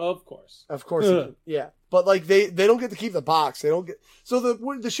 Of course. Of course. Yeah. But they don't get to keep the box. They don't get. So the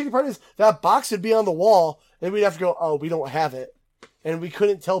shitty part is that box would be on the wall and we'd have to go, oh, we don't have it. And we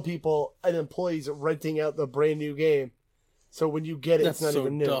couldn't tell people and employees renting out the brand new game. So when you get it, it's not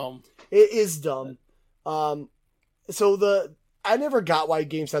even new. Dumb. It is dumb. So I never got why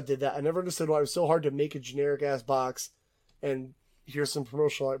GameStop did that. I never understood why it was so hard to make a generic ass box and here's some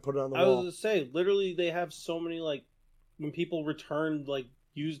promotional art, put it on the wall. I was going to say, literally, they have so many, when people return,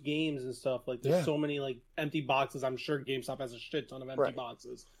 used games and stuff, there's so many, empty boxes. I'm sure GameStop has a shit ton of empty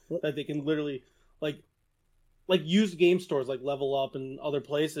boxes that they can literally, used game stores, Level Up and other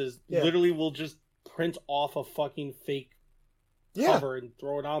places, literally will just print off a fucking fake cover and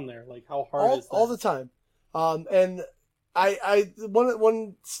throw it on there. How hard is that? All the time. And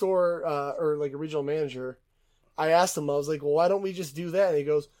One store or like a regional manager, I asked him, I was like, well, why don't we just do that? And he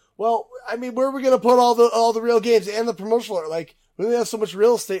goes, well, I mean, where are we gonna put all the real games and the promotional art? Like, we only have so much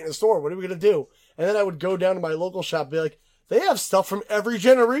real estate in the store. What are we gonna do? And then I would go down to my local shop and be like, they have stuff from every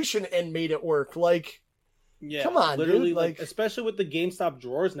generation and made it work. Like, yeah, come on, literally, dude. like, especially with the GameStop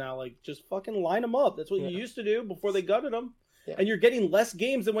drawers now, like, just fucking line them up. That's what you used to do before they gutted them. Yeah. And you're getting less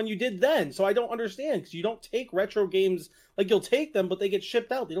games than when you did then. So I don't understand, because you don't take retro games, like, you'll take them, but they get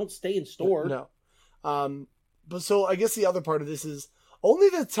shipped out. They don't stay in store. No. But so I guess the other part of this is only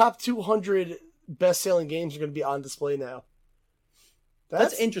the top 200 best-selling games are going to be on display now.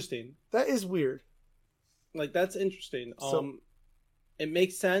 That's interesting. That is weird. Like, that's interesting. It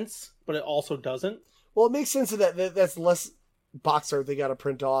makes sense, but it also doesn't. Well, it makes sense that that's less box art they got to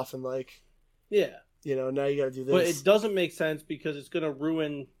print off and, like... Yeah. You know, now you got to do this. But it doesn't make sense because it's going to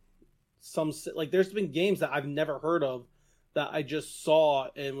ruin some... Like, there's been games that I've never heard of that I just saw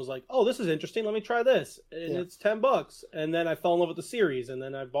and was like, oh, this is interesting. Let me try this. And it's $10. And then I fell in love with the series, and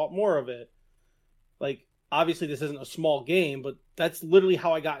then I bought more of it. Like, obviously this isn't a small game, but that's literally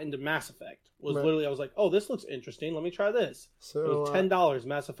how I got into Mass Effect. Literally, I was like, oh, this looks interesting. Let me try this. So it was $10,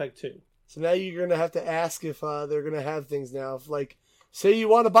 Mass Effect 2. So now you're going to have to ask if they're going to have things now. If, like, say you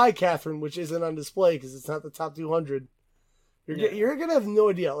want to buy Catherine, which isn't on display because it's not the top 200. You're going to have no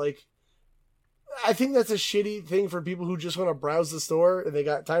idea. Like, I think that's a shitty thing for people who just want to browse the store and they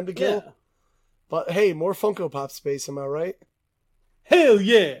got time to kill. Yeah. But hey, more Funko Pop space, am I right? Hell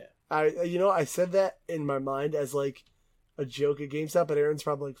yeah! I said that in my mind as like a joke at GameStop, but Aaron's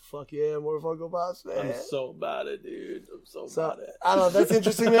probably like, fuck yeah, more Funko Pops, man. I'm so about it, dude. I'm so about it. I don't know, that's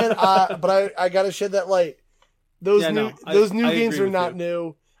interesting, man. But I gotta shed that light. Those new games are not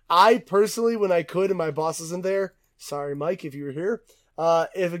new. I personally, when I could and my boss isn't there, sorry Mike if you were here,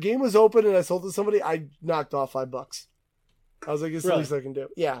 if a game was open and I sold it to somebody, I knocked off $5. I was like, it's the least I can do.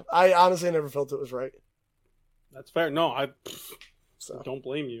 Yeah, I honestly never felt it was right. That's fair. No, I don't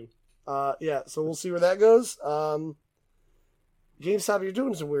blame you. Yeah, so we'll see where that goes. GameStop, you're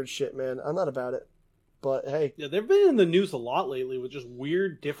doing some weird shit, man. I'm not about it. But hey. Yeah, they've been in the news a lot lately with just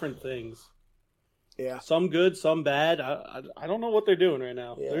weird, different things. Yeah. Some good, some bad. I don't know what they're doing right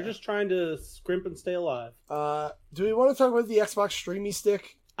now. Yeah. They're just trying to scrimp and stay alive. Do we want to talk about the Xbox Streamy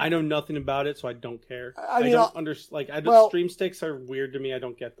Stick? I know nothing about it, so I don't care. I mean, Stream Sticks are weird to me. I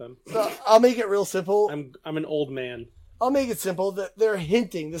don't get them. I'll make it real simple. I'm an old man. I'll make it simple that they're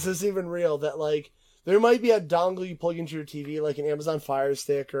hinting, this isn't even real, that like there might be a dongle you plug into your TV, like an Amazon Fire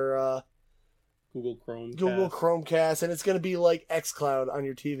Stick or Google Chromecast, and it's going to be like xCloud on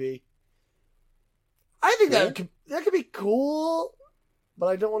your TV. I think that could be cool, but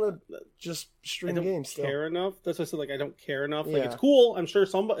I don't want to just stream games. Still. Care enough. That's what I said. Like I don't care enough. Yeah. Like it's cool. I'm sure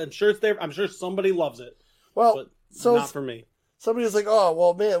it's there. I'm sure somebody loves it. Well, but so not for me. Somebody was like, "Oh,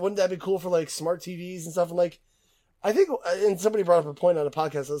 well, man, wouldn't that be cool for like smart TVs and stuff?" And like, I think, and somebody brought up a point on a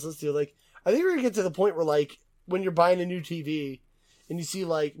podcast I was listening to. Like, I think we're gonna get to the point where like when you're buying a new TV and you see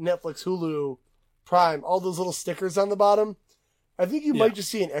like Netflix, Hulu, Prime, all those little stickers on the bottom. I think you might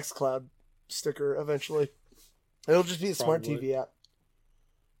just see an xCloud sticker eventually. It'll just be a smart TV app.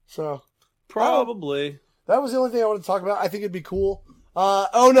 So probably that was the only thing I wanted to talk about. I think it'd be cool.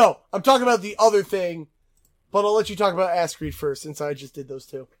 Oh no, I'm talking about the other thing, but I'll let you talk about Ass Creed first since I just did those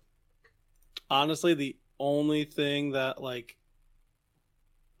two. Honestly, the only thing that like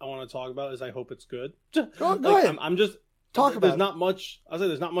I want to talk about is I hope it's good. Go ahead. I'm just talk about. There's not much. I was like,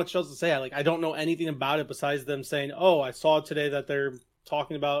 there's not much else to say. I don't know anything about it besides them saying, "Oh, I saw today that they're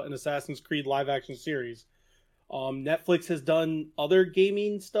talking about an Assassin's Creed live action series." Netflix has done other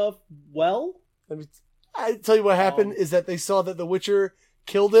gaming stuff well. I tell you what happened is that they saw that The Witcher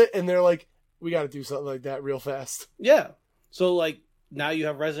killed it, and they're like, "We got to do something like that real fast." Yeah. So like now you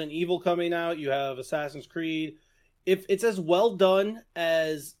have Resident Evil coming out. You have Assassin's Creed. If it's as well done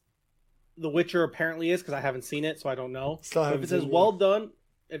as The Witcher apparently is, because I haven't seen it, so I don't know. If it's as well done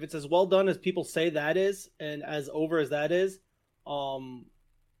as people say that is, and as over as that is, I'll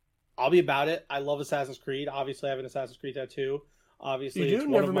be about it. I love Assassin's Creed. Obviously, I have an Assassin's Creed tattoo. Obviously, you do? It's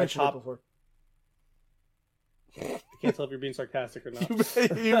one Never of my mentioned top. it before. I can't tell if you're being sarcastic or not.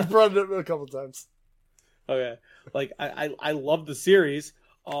 You brought it up a couple times. Okay, like I love the series.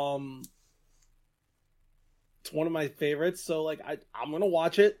 It's one of my favorites. So like I'm gonna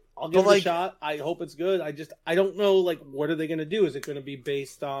watch it. I'll give it a shot. I hope it's good. I don't know like what are they gonna do? Is it gonna be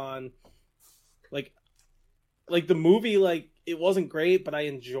based on like the movie? Like it wasn't great, but I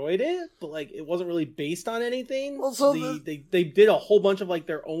enjoyed it. But like it wasn't really based on anything. Well, so they did a whole bunch of like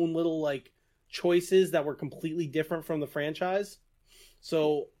their own little like choices that were completely different from the franchise.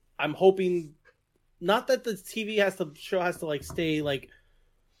 So I'm hoping not that the show has to like stay like,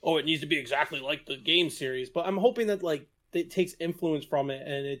 oh, it needs to be exactly like the game series, but I'm hoping that like it takes influence from it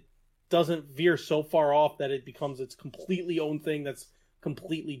and it doesn't veer so far off that it becomes its completely own thing that's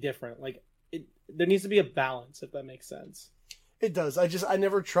completely different. Like there needs to be a balance, if that makes sense. It does. I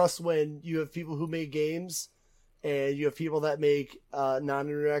never trust when you have people who make games and you have people that make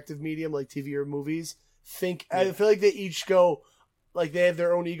non-interactive medium like TV or movies. I feel like they each go, like they have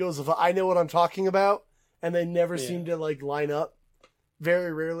their own egos of I know what I'm talking about, and they never seem to like line up.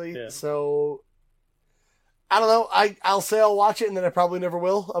 Very rarely. Yeah. So I don't know. I'll say I'll watch it, and then I probably never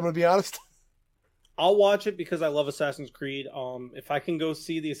will. I'm gonna be honest. I'll watch it because I love Assassin's Creed. If I can go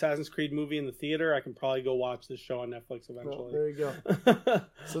see the Assassin's Creed movie in the theater, I can probably go watch this show on Netflix eventually. Well, there you go.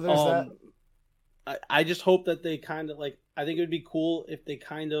 So there's that. I just hope that they kind of like. I think it would be cool if they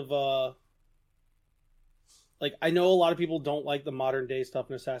kind of like. I know a lot of people don't like the modern day stuff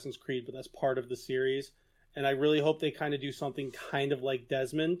in Assassin's Creed, but that's part of the series. And I really hope they kind of do something kind of like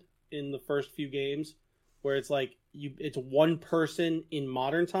Desmond in the first few games, where it's like it's one person in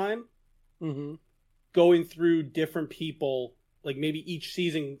modern time. Mm-hmm. Going through different people, like maybe each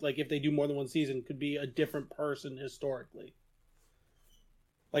season, like if they do more than one season, could be a different person historically.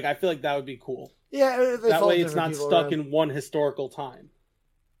 Like I feel like that would be cool. Yeah, that way it's not stuck in one historical time.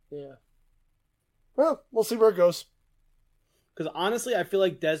 Yeah. Well, we'll see where it goes. Because honestly, I feel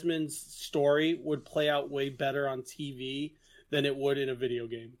like Desmond's story would play out way better on TV than it would in a video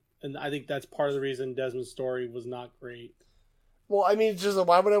game. And I think that's part of the reason Desmond's story was not great. Well, I mean, just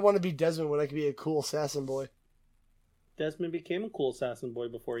why would I want to be Desmond when I could be a cool assassin boy? Desmond became a cool assassin boy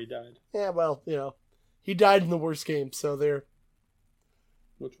before he died. Yeah, well, he died in the worst game, so there.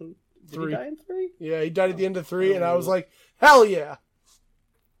 Which one? Did 3. he die in 3? Yeah, he died at the end of 3, and I was like, hell yeah!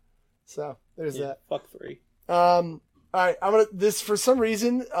 So, there's that. Fuck 3. All right, for some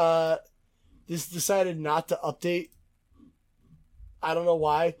reason, this decided not to update. I don't know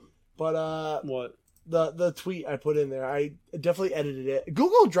why, but what? The tweet I put in there, I definitely edited it.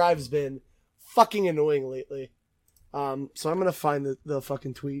 Google Drive's been fucking annoying lately. So I'm gonna find the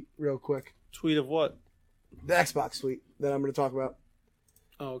fucking tweet real quick. Tweet of what? The Xbox tweet that I'm gonna talk about.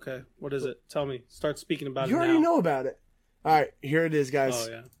 Oh, okay. What is it? Tell me. Start speaking about it now. You already know about it. All right, here it is, guys.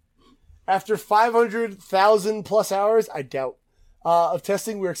 Oh, yeah. After 500,000 plus hours, I doubt, of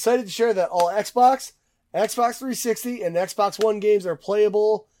testing, we're excited to share that all Xbox 360, and Xbox One games are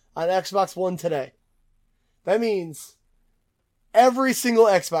playable on Xbox One today. That means every single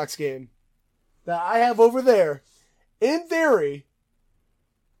Xbox game that I have over there, in theory,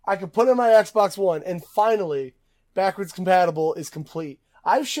 I can put in my Xbox One, and finally, backwards compatible is complete.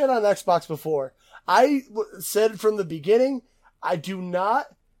 I've shit on Xbox before. I said from the beginning, I do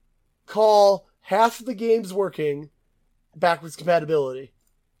not call half the games working backwards compatibility.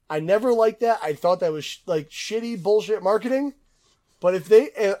 I never liked that. I thought that was shitty bullshit marketing. But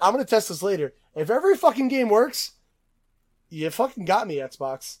I'm going to test this later. If every fucking game works, you fucking got me,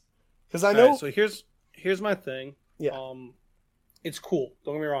 Xbox. Because I know. Right, so here's my thing. Yeah. It's cool.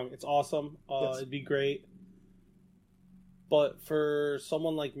 Don't get me wrong. It's awesome. Yes. It'd be great. But for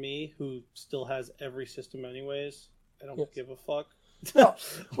someone like me who still has every system anyways, I don't give a fuck. No,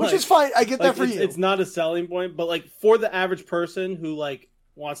 which is fine. I get that for you. It's not a selling point, but like for the average person who like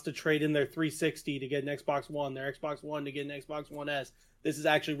wants to trade in their 360 to get an Xbox One, their Xbox One to get an Xbox One S, this is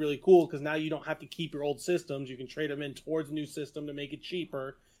actually really cool because now you don't have to keep your old systems. You can trade them in towards a new system to make it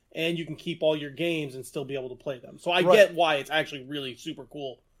cheaper, and you can keep all your games and still be able to play them. So I get why it's actually really super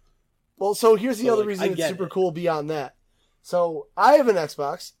cool. Well, so here's the other reason it's super cool beyond that. So I have an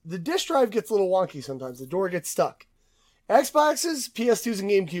Xbox. The disk drive gets a little wonky sometimes. The door gets stuck. Xboxes, PS2s, and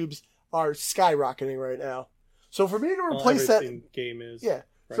GameCubes are skyrocketing right now. So for me to replace that game is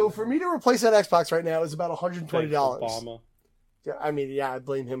for me to replace that Xbox right now is about $120. Obama. Yeah, I mean, I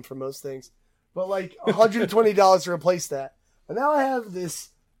blame him for most things, but like $120 to replace that. And now I have this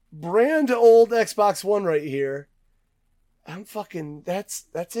brand old Xbox One right here. I'm fucking. That's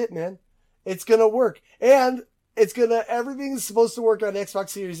it, man. It's gonna work, and everything's supposed to work on Xbox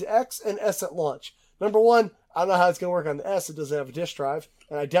Series X and S at launch. Number one, I don't know how it's gonna work on the S. It doesn't have a disk drive,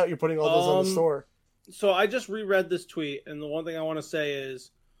 and I doubt you're putting all those on the store. So I just reread this tweet, and the one thing I want to say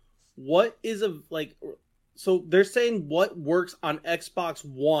is, what is so they're saying what works on Xbox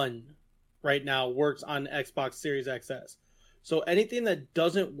One right now works on Xbox Series XS. So anything that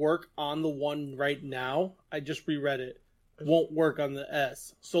doesn't work on the One right now, I just reread it, won't work on the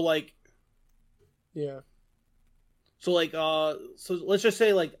S. So yeah. So so let's just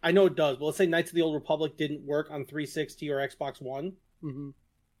say I know it does, but let's say Knights of the Old Republic didn't work on 360 or Xbox One. Mm-hmm.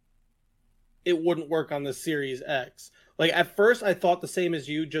 it wouldn't work on the Series X. Like at first I thought the same as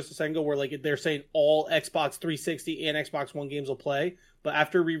you just a second ago, where like they're saying all Xbox 360 and Xbox One games will play, but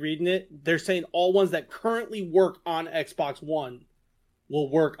after rereading it, they're saying all ones that currently work on Xbox One will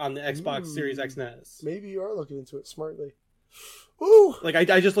work on the Xbox Series X and S. Maybe you are looking into it smartly. Ooh. Like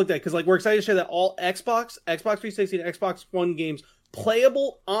I just looked at it because like we're excited to share that all Xbox 360 and Xbox One games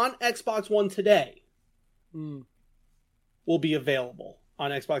playable on Xbox One today will be available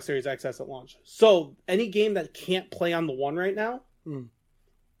on Xbox Series XS at launch. So any game that can't play on the One right now,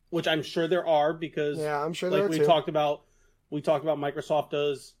 which I'm sure there are, because I'm sure like there are we too. talked about Microsoft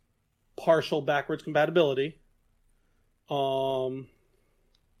does partial backwards compatibility.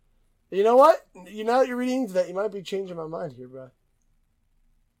 You know what? You know that you're reading into that, you might be changing my mind here, bro.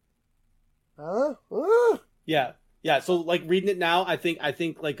 Yeah. So like reading it now, I think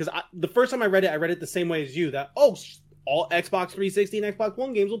like because the first time I read it the same way as you. That all Xbox 360 and Xbox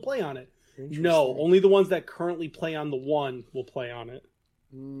One games will play on it. No, only the ones that currently play on the One will play on it.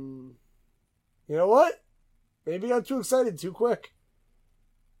 You know what? Maybe I got too excited too quick.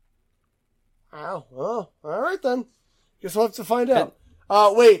 Ow. Well, all right then. Guess we'll have to find out.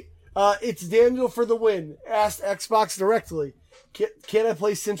 Wait. It's Daniel for the win. Asked Xbox directly. Can I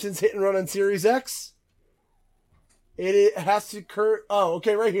play Simpsons Hit and Run on Series X? It has to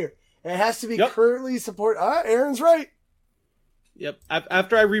okay, right here. It has to be currently support. Aaron's right. Yep.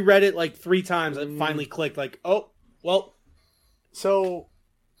 After I reread it like 3 times, I finally clicked like, oh, well. So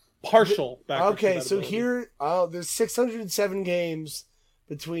partial backwards okay, so compatibility. here, there's 607 games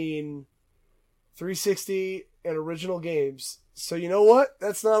between 360 and original games. So you know what?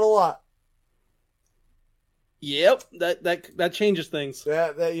 That's not a lot. Yep, that changes things.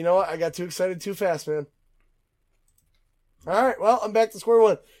 That you know what? I got too excited too fast, man. All right, well, I'm back to square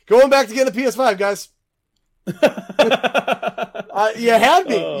one. Going back to get a PS5, guys. You had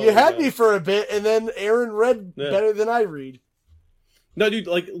me. You had me for a bit, and then Aaron read better than I read. No, dude,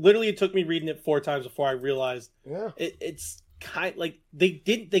 like literally, it took me reading it 4 times before I realized. Yeah, it's kind like they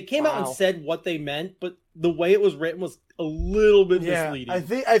came out and said what they meant, but the way it was written was a little bit misleading.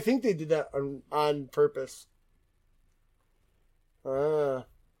 I think they did that on purpose. Well,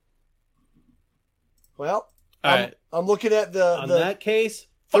 right. I'm looking at in that case,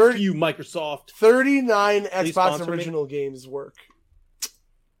 fuck 30, you, Microsoft. 39 Please Xbox original games work.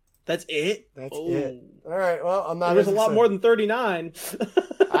 That's it? That's it. All right, well, I'm not. There's a lot more than 39.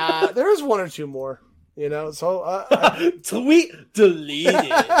 There's 1 or 2 more, you know, so... Tweet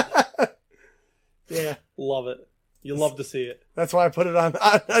deleted. Yeah. Love it. You love to see it. That's why I put it on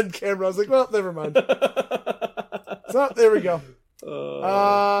camera. I was like, well, never mind. So, there we go.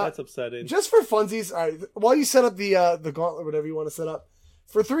 That's upsetting. Just for funsies, all right, while you set up the gauntlet, whatever you want to set up,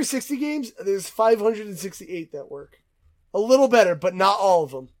 for 360 games, there's 568 that work. A little better, but not all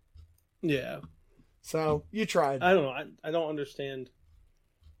of them. Yeah. So, you tried. I don't know. I don't understand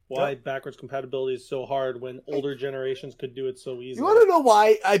why backwards compatibility is so hard when older generations could do it so easily. You want to know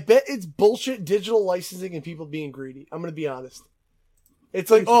why? I bet it's bullshit digital licensing and people being greedy. I'm going to be honest.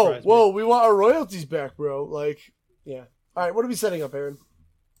 It's like, whoa, we want our royalties back, bro. Like, yeah. All right, what are we setting up, Aaron?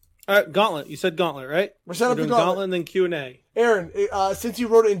 All right, Gauntlet. You said Gauntlet, right? We're setting up the doing Gauntlet and then Q&A. Aaron, since you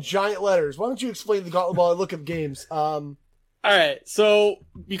wrote it in giant letters, why don't you explain the Gauntlet while I look at games? All right, so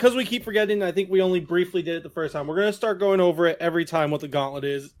because we keep forgetting, I think we only briefly did it the first time. We're going to start going over it every time what the Gauntlet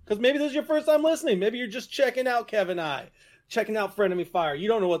is, because maybe this is your first time listening. Maybe you're just checking out Kevin and I, checking out Frenemy Fire. You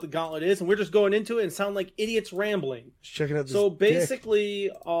don't know what the Gauntlet is, and we're just going into it and sound like idiots rambling. Just checking out this So basically,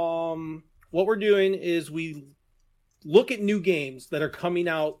 what we're doing is we look at new games that are coming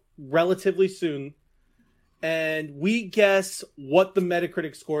out relatively soon, and we guess what the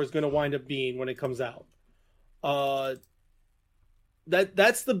Metacritic score is going to wind up being when it comes out.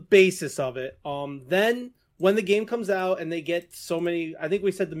 That's the basis of it. Then when the game comes out and they get so many, I think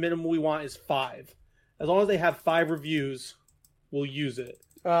we said the minimum we want is 5. As long as they have 5 reviews, we'll use it.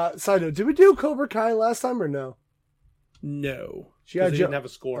 Side note, did we do Cobra Kai last time or no? No. G.I. They Joe didn't have a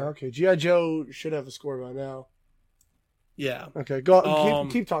score. Okay, G.I. Joe should have a score by now. Yeah. Okay, go.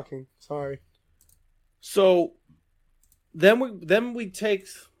 Keep talking. Sorry. So then we take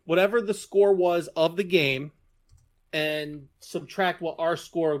whatever the score was of the game and subtract what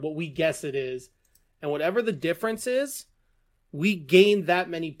we guess it is, and whatever the difference is, we gain that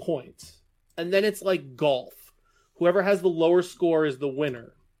many points. And then it's like golf. Whoever has the lower score is the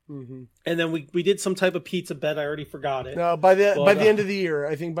winner. Mm-hmm. And then we did some type of pizza bet. I already forgot it. No, by the end of the year,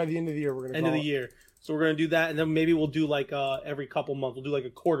 I think by the end of the year we're gonna end of the year. So we're gonna do that, and then maybe we'll do like every couple months. We'll do like a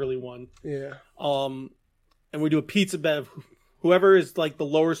quarterly one. Yeah. And we do a pizza bet of whoever is like the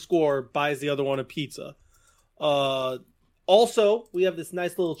lower score buys the other one a pizza. Also, we have this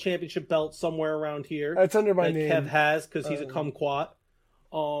nice little championship belt somewhere around here It's under my that name. Kev has because he's a kumquat.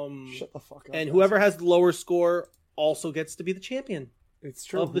 Shut the fuck up. And whoever has the lower score also gets to be the champion It's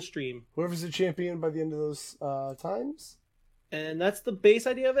true. of the stream. Whoever's the champion by the end of those times. And that's the base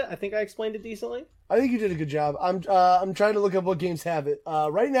idea of it. I think I explained it decently. I think you did a good job. I'm trying to look up what games have it.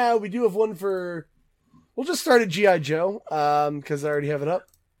 Right now, we do have one for. We'll just start at GI Joe because I already have it up.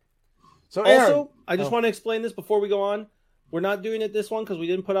 So Aaron, Also, I just want to explain this before we go on. We're not doing it this one because we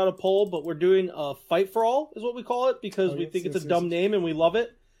didn't put out a poll, but we're doing a Fight for All is what we call it because we think it's a dumb name and we love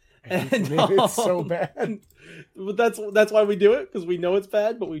it. And it's so bad. But that's why we do it because we know it's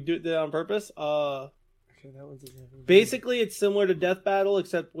bad, but we do it on purpose. Basically, it's similar to Death Battle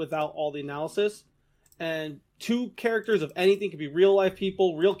except without all the analysis. And 2 characters of anything could be real life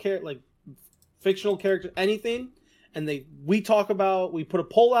people, like fictional characters, anything. And we put a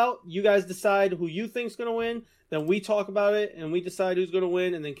poll out. You guys decide who you think's gonna win. Then we talk about it and we decide who's gonna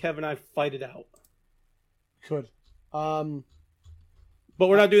win. And then Kev and I fight it out. Good. But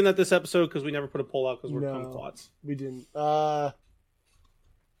we're not doing that this episode because we never put a poll out because we're kumquats. We didn't. I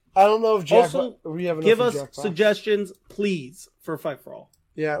don't know if Jack. Also, we have enough give for us Jackbox. suggestions, please, for Fight for All.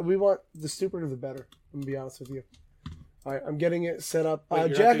 Yeah, we want the stupider the better. I'm gonna be honest with you. All right, I'm getting it set up.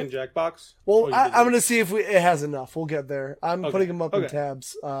 Wait, you're not doing Jackbox? Well, I'm gonna see if it has enough. We'll get there. I'm putting them up in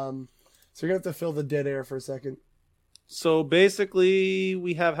tabs. So you're gonna have to fill the dead air for a second. So basically,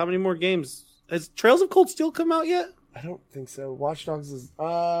 we have how many more games? Has Trails of Cold Steel come out yet? I don't think so. Watch Dogs is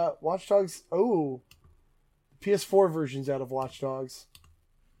Watch Dogs. Oh, PS4 versions out of Watch Dogs.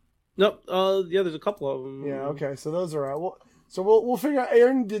 Nope. Yeah, there's a couple of them. Yeah. Okay. So those are out. We'll figure out.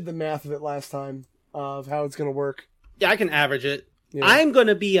 Aaron did the math of it last time of how it's gonna work. Yeah, I can average it. Yeah. I'm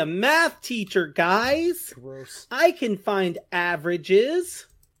gonna be a math teacher, guys. Gross. I can find averages.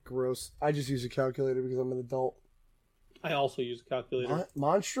 Gross. I just use a calculator because I'm an adult. I also use a calculator.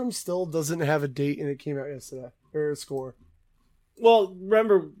 Monstrum still doesn't have a date, and it came out yesterday. Or a score. Well,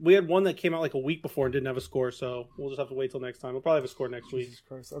 remember, we had one that came out like a week before and didn't have a score, so we'll just have to wait till next time. We'll probably have a score next week. Jesus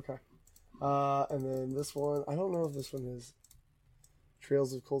Christ. Okay. And then this one, I don't know if this one is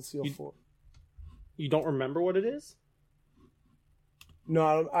Trails of Cold Steel 4. You don't remember what it is?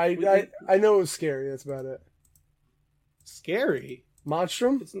 No, I know it was scary. That's about it. Scary?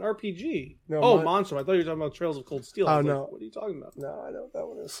 Monstrum? It's an RPG. No, Monstrum. I thought you were talking about Trails of Cold Steel. Oh, no. What are you talking about? No, I know what that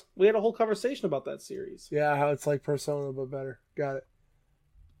one is. We had a whole conversation about that series. Yeah, how it's like Persona, but better. Got it.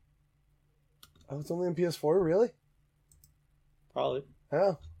 Oh, it's only on PS4? Really? Probably.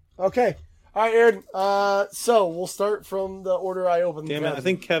 Oh. Okay. All right, Aaron. So we'll start from the order I opened. Damn it, I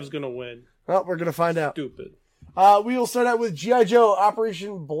think Kev's going to win. Well, we're going to find out. Stupid. We will start out with G.I. Joe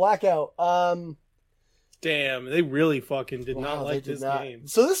Operation Blackout. Damn, they really fucking did not like this game.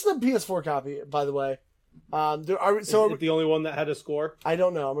 So this is a PS4 copy, by the way. Is it the only one that had a score? I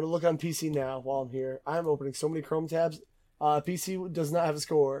don't know. I'm going to look on PC now while I'm here. I'm opening so many Chrome tabs. PC does not have a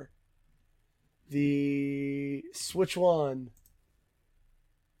score. The Switch One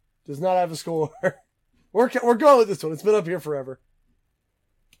does not have a score. We're going with this one. It's been up here forever.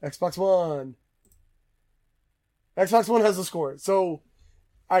 Xbox One. Xbox One has a score. So,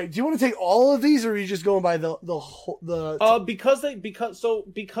 all right, do you want to take all of these, or are you just going by the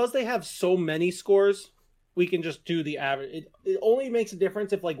because they have so many scores, we can just do the average. It only makes a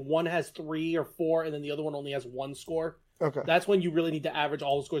difference if like one has 3 or 4, and then the other one only has 1 score. Okay. That's when you really need to average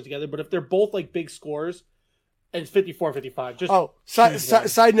all the scores together. But if they're both like big scores, and it's 54-55.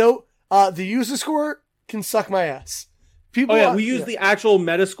 Just side note, the user score can suck my ass. We use the actual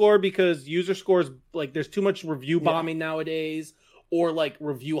meta score because user scores, like, there's too much review bombing nowadays, or like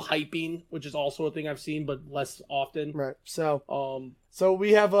review hyping, which is also a thing I've seen, but less often. Right. So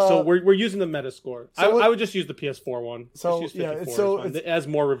we have so we're using the meta score. I would just use the PS4 one. So just use 54. so it has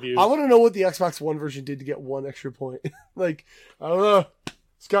more reviews. I want to know what the Xbox One version did to get 1 extra point. Like, I don't know.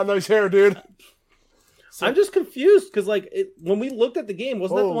 It's got nice hair, dude. So, I'm just confused because when we looked at the game,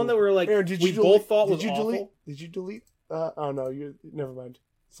 wasn't that the one that we were like Aaron, both thought was awful? Did you delete? Oh no, never mind.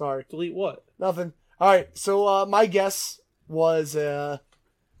 Sorry. Delete what? Nothing. All right. So my guess was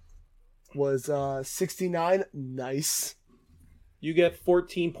 69. Nice. You get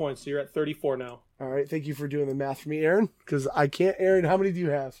 14 points, so you're at 34 now. All right. Thank you for doing the math for me, Aaron. Because I can't. Aaron, how many do you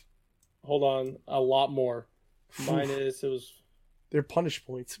have? Hold on, a lot more. They're punish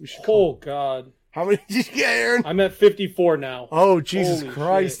points. We should. Oh God. How many did you get, Aaron? I'm at 54 now. Oh, Jesus Holy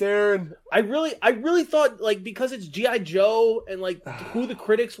Christ, shit. Aaron. I really thought, because it's G.I. Joe and, who the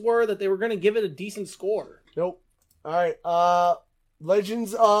critics were, that they were going to give it a decent score. Nope. All right.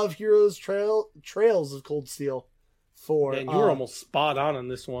 Legends of Heroes Trails of Cold Steel 4. Man, you were almost spot on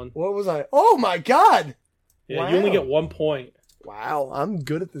this one. What was I? Oh, my God. Yeah, you only get 1 point. Wow, I'm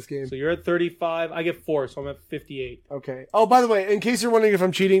good at this game. So you're at 35. I get 4, so I'm at 58. Okay. Oh, by the way, in case you're wondering if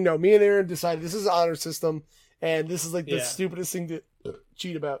I'm cheating, no, me and Aaron decided this is an honor system, and this is like the stupidest thing to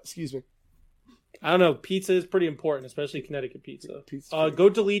cheat about. Excuse me. I don't know. Pizza is pretty important, especially Connecticut pizza. Go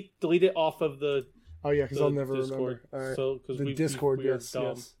delete it off of the. Oh yeah, because I'll never Discord. remember. All right. So because the Discord, we are yes,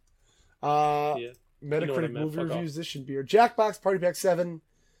 dumb. yes. Yeah. Metacritic movie reviews. This should be your Jackbox Party Pack 7.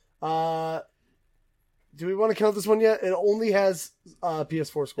 Do we want to count this one yet? It only has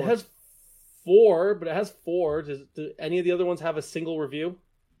PS4 scores. It has 4, but it has 4. Do any of the other ones have a single review?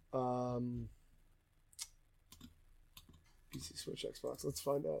 PC, Switch, Xbox. Let's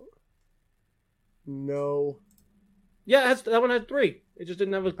find out. No. Yeah, that one had 3. It just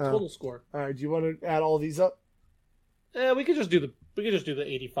didn't have a total score. All right. Do you want to add all these up? Yeah, we could just do the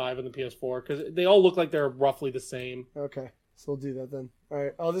 85 on the PS4 because they all look like they're roughly the same. Okay, so we'll do that then. All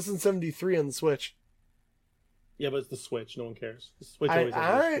right. Oh, this is 73 on the Switch. Yeah, but it's the Switch. No one cares. The Switch All always has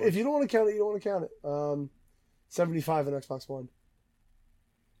right. scores. If you don't want to count it, you don't want to count it. 75 on Xbox One.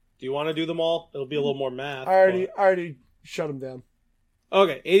 Do you want to do them all? It'll be a little more math. I already shut them down.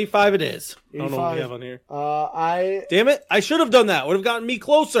 Okay, 85 it is. 85. I don't know what we have on here. Damn it! I should have done that. Would have gotten me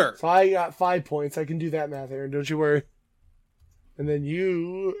closer. So I got 5 points. I can do that math, Aaron. Don't you worry. And then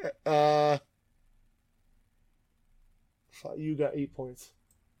you got 8 points.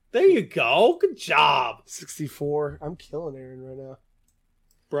 There you go. Good job. 64. I'm killing Aaron right now.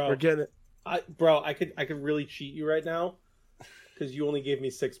 Bro. We're getting it. I could really cheat you right now because you only gave me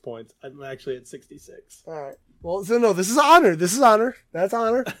 6 points. I'm actually at 66. All right. Well, so no, this is honor. This is honor. That's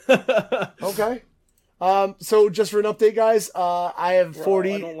honor. Okay. So just for an update, guys, I have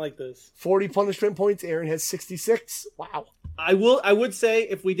 40. I don't like this. 40 punishment points. Aaron has 66. Wow. I would say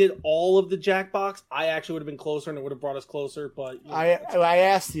if we did all of the Jackbox, I actually would have been closer and it would have brought us closer. But I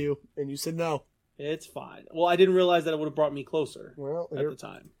asked you and you said no. It's fine. Well, I didn't realize that it would have brought me closer. Well, at the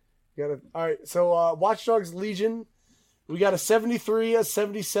time. All right. So Watch Dogs Legion, we got a 73, a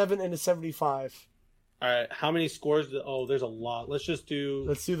 77, and a 75. All right. How many scores? There's a lot. Let's do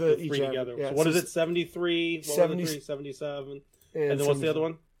the 3 together. Yeah, so what is it? 73. 70, 77. And then what's the other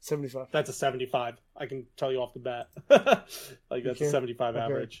one? 75. That's a 75. I can tell you off the bat. Like that's a 75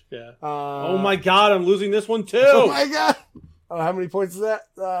 average. Yeah. Oh my god, I'm losing this one too. Oh my god. Oh, how many points is that?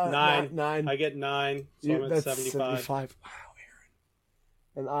 9. 9. I get 9. So I'm at 75.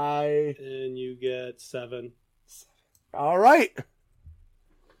 Wow, Aaron. And you get 7. All right.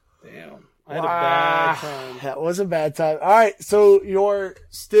 Damn. I had a bad time. That was a bad time. All right, so you're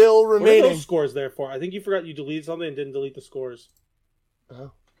still remaining. What are those scores there for? I think you forgot you deleted something and didn't delete the scores.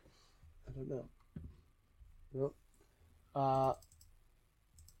 Oh. I don't know. Nope. I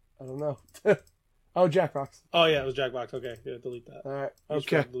don't know. Oh, Jackbox. Oh, yeah, it was Jackbox. Okay, yeah, delete that. All right, You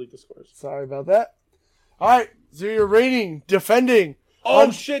okay. delete the scores. Sorry about that. All right, so you're rating, defending.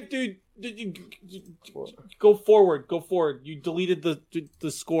 Oh, shit, dude. Go forward. Go forward. You deleted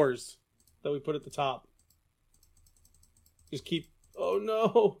the scores that we put at the top. Just keep... Oh,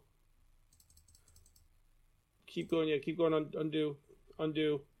 no. Keep going. Yeah, keep going. Undo.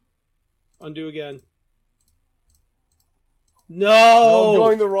 Undo again. No! I'm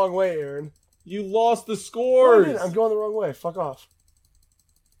going the wrong way, Aaron. You lost the scores. I'm going the wrong way. Fuck off.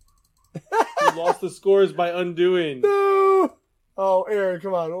 You lost the scores by undoing. No! Oh, Aaron,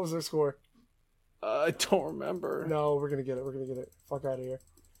 come on. What was their score? I don't remember. No, we're going to get it. Fuck out of here.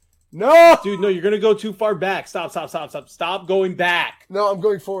 No! Dude, no, you're going to go too far back. Stop. Stop going back. No, I'm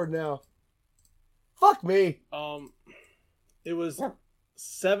going forward now. Fuck me. It was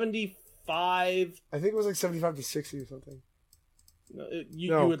 75. I think it was like 75 to 60 or something. No,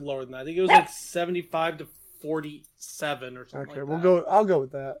 you would lower than that. I think it was like 75 to 47 or something. Okay, like that. I'll go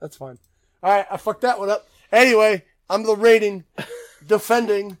with that. That's fine. All right, I fucked that one up. Anyway, I'm the rating,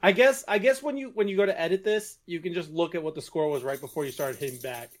 defending. I guess when you go to edit this, you can just look at what the score was right before you started hitting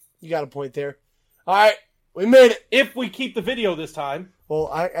back. You got a point there. All right, we made it. If we keep the video this time. Well,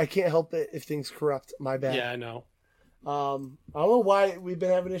 I can't help it if things corrupt. My bad. Yeah, I know. I don't know why we've been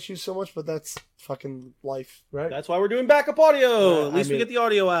having issues so much, but that's fucking life, right? That's why we're doing backup audio. At least we get the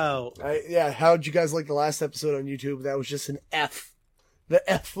audio out. How'd you guys like the last episode on YouTube? That was just an F. The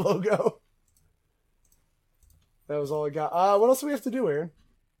F logo. That was all I got. What else do we have to do, Aaron?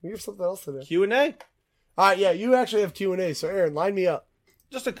 We have something else to do. Q&A? Yeah, you actually have Q&A. So, Aaron, line me up.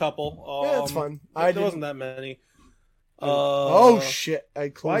 Just a couple. Yeah, that's fun. There wasn't that many. Oh shit! I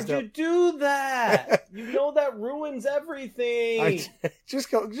closed. Why'd you do that? You know that ruins everything. Just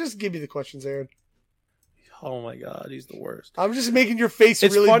give me the questions, Aaron. Oh my god, he's the worst. I'm just making your face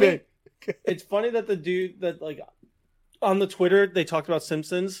really big. It's funny that the dude that like on the Twitter they talked about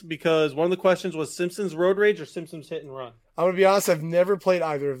Simpsons because one of the questions was Simpsons Road Rage or Simpsons Hit and Run. I'm gonna be honest. I've never played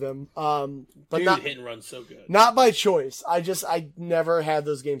either of them. But Dude, not Hit and Run's so good. not by choice. I never had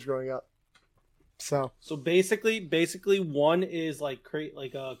those games growing up. So basically, one is like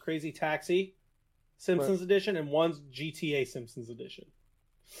a Crazy Taxi Simpsons edition, and one's GTA Simpsons edition.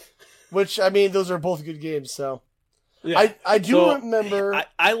 which I mean, those are both good games. So Yeah. I do remember.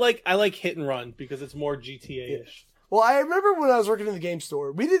 I like Hit and Run because it's more GTA-ish. Well, I remember when I was working in the game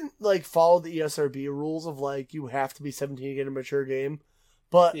store, we didn't like follow the ESRB rules of like you have to be 17 to get a mature game.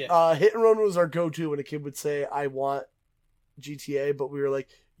 But Hit and Run was our go-to when a kid would say, "I want GTA," but we were like,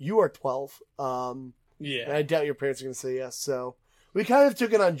 "You are 12." And I doubt your parents are going to say yes. So we kind of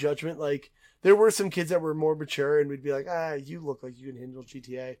took it on judgment. Like there were some kids that were more mature, and we'd be like, you look like you can handle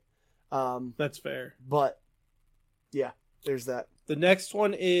GTA." That's fair. But yeah, there's that. The next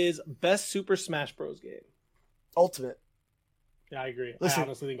one is Best Super Smash Bros. Game. Ultimate. Yeah, I agree. Listen, I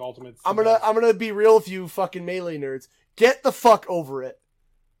honestly think Ultimate's I'm gonna be real with you, fucking Melee nerds. Get the fuck over it.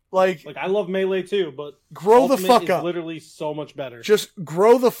 Like I love Melee too, but grow Ultimate the fuck is up. literally so much better. Just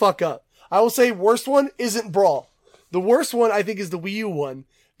grow the fuck up. I will say worst one isn't Brawl. The worst one I think is the Wii U one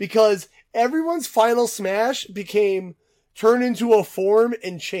because everyone's final smash turned into a form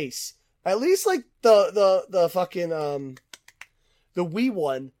and chase. At least like the fucking the Wii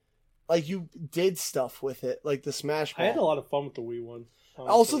one, like you did stuff with it, like the Smash Ball. I had a lot of fun with the Wii one.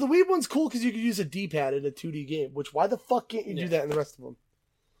 Honestly. Also, the Wii one's cool because you could use a D-pad in a 2D game. Which why the fuck can't you do that in the rest of them?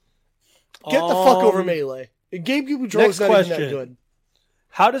 Get the fuck over Melee. The GameCube controller's not even that good.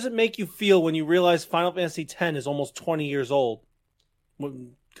 How does it make you feel when you realize Final Fantasy X is almost 20 years old?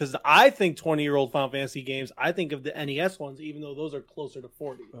 Because I think 20-year-old Final Fantasy games, I think of the NES ones, even though those are closer to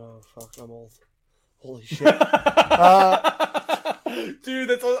 40. Oh, fuck, I'm old. Holy shit.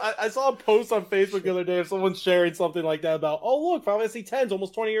 Dude, I saw a post on Facebook the other day of someone sharing something like that about, oh, look, Final Fantasy X is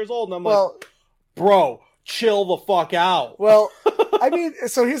almost 20 years old. And I'm like, bro, chill the fuck out. Well, I mean,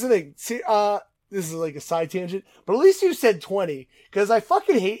 so here's the thing. See, this is like a side tangent, but at least you said 20, because I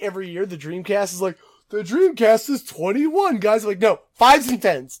fucking hate every year the Dreamcast is like, the Dreamcast is 21, guys. I'm like, no, 5s and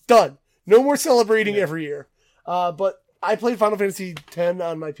 10s, done. No more celebrating every year. But I played Final Fantasy X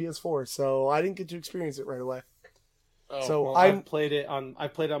on my PS4, so I didn't get to experience it right away. Oh, so well, I played it on my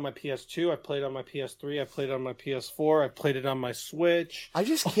PS2, I played it on my PS3, I played it on my PS4, I played it on my Switch. I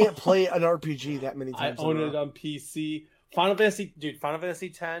just can't play an RPG that many times. I own it on PC. Final Fantasy X.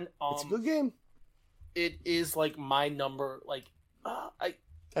 It's a good game. It is like my number. Like I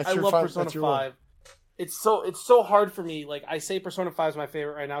love Persona 5. It's so hard for me. Like I say, Persona 5 is my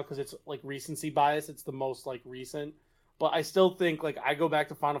favorite right now because it's like recency bias. It's the most like recent, but I still think like I go back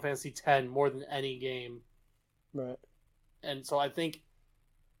to Final Fantasy X more than any game. Right. And so I think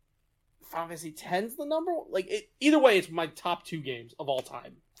Final Fantasy X's the number. Like either way, it's my top 2 games of all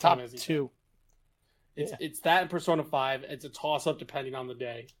time. Top 2. It's that and Persona 5. It's a toss up depending on the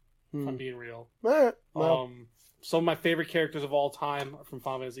day. If I'm being real. Right. Well. Some of my favorite characters of all time are from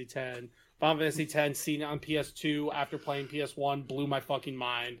Final Fantasy X. Final Fantasy X, seen it on PS2 after playing PS1, blew my fucking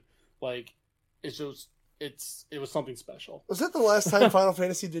mind. Like, it was something special. Was that the last time Final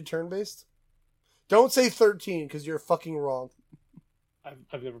Fantasy did turn-based? Don't say 13, because you're fucking wrong.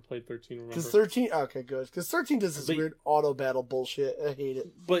 I've never played 13, remember? Because 13... Okay, good. Because 13 does this weird auto-battle bullshit. I hate it.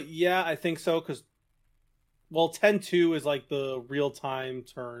 But yeah, I think so, because... Well, 10-2 is like the real-time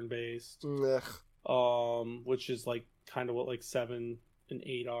turn-based. Which is like kind of what like 7 and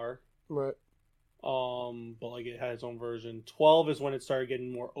 8 are. Right. But like it had its own version. 12 is when it started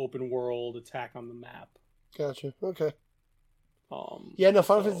getting more open world attack on the map. Gotcha. Okay. Yeah, no,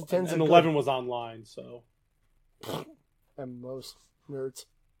 Final Fantasy X and 11 was online, so. And most nerds.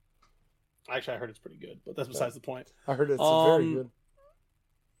 Actually, I heard it's pretty good, but that's besides the point. I heard it's very good.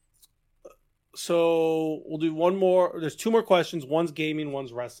 So we'll do one more. There's 2 more questions. One's gaming,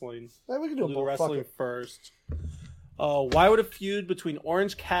 one's wrestling. Yeah, we can do the wrestling first. Why would a feud between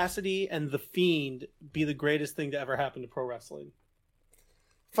Orange Cassidy and The Fiend be the greatest thing to ever happen to pro wrestling?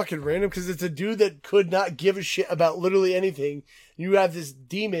 Fucking random, because it's a dude that could not give a shit about literally anything. You have this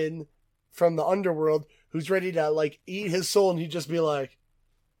demon from the underworld who's ready to like eat his soul, and he'd just be like,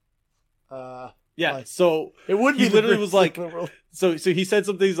 yeah. Like, so it would be. He literally was like, so he said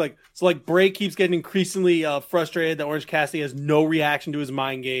something. He's like, so like Bray keeps getting increasingly frustrated that Orange Cassidy has no reaction to his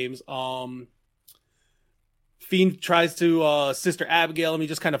mind games. Fiend tries to Sister Abigail him. He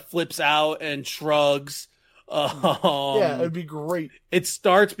just kind of flips out and shrugs. Yeah, it'd be great. It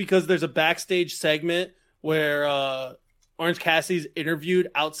starts because there's a backstage segment where Orange Cassidy's interviewed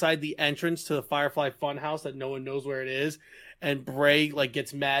outside the entrance to the Firefly Funhouse that no one knows where it is. and Bray like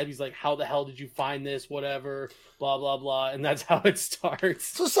gets mad. He's like, "How the hell did you find this? Whatever, blah blah blah," and that's how it starts.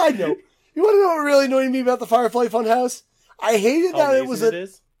 So, side note, you want to know what really annoyed me about the Firefly Funhouse? I hated that it was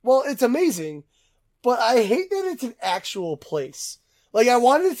well, it's amazing, but I hate that it's an actual place. Like, I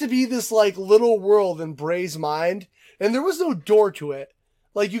wanted it to be this like little world in Bray's mind, and there was no door to it.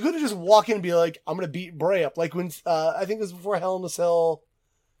 Like, you could have just walked in and be like, I'm going to beat Bray up. Like when, I think it was before Hell in a Cell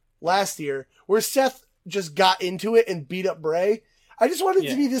last year, where Seth just got into it and beat up Bray. I just wanted it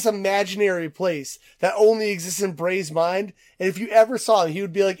to be this imaginary place that only exists in Bray's mind. And if you ever saw him, he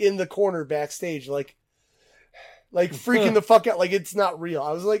would be like in the corner backstage, like freaking the fuck out. Like, it's not real.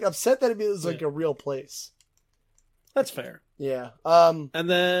 I was like upset that it was like a real place. That's fair. Yeah. And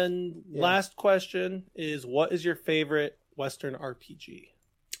then last question is, what is your favorite Western RPG?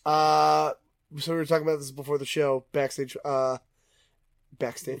 So we were talking about this before the show, backstage.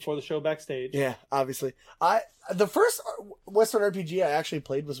 Before the show, backstage. Yeah, obviously. The first Western RPG I actually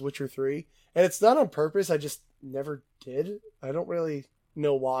played was Witcher 3, and it's not on purpose. I just never did. I don't really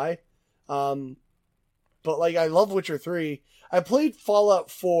know why. But like, I love Witcher 3. I played Fallout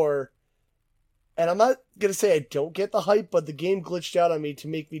 4, and I'm not gonna say I don't get the hype, but the game glitched out on me to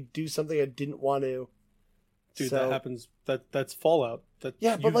make me do something I didn't want to. Dude, that happens. That's Fallout.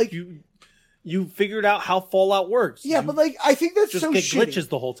 You figured out how Fallout works. Yeah, but like, I think that's just so get shitty. glitches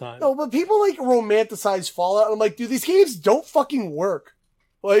the whole time. No, but people like romanticize Fallout, and I'm like, dude, these games don't fucking work.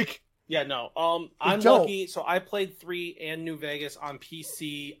 Like, yeah, no. I'm lucky. So I played 3 and New Vegas on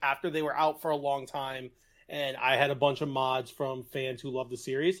PC after they were out for a long time, and I had a bunch of mods from fans who love the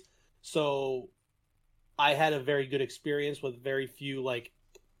series. So I had a very good experience with very few like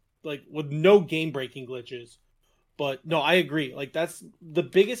with no game breaking glitches. But no, I agree. Like, that's the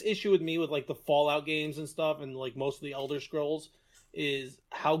biggest issue with me with like the Fallout games and stuff, and like most of the Elder Scrolls, is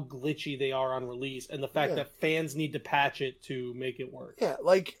how glitchy they are on release, and the fact that fans need to patch it to make it work. Yeah,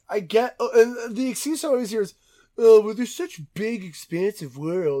 like, I get, and the excuse I always hear is, oh, but there's such big, expansive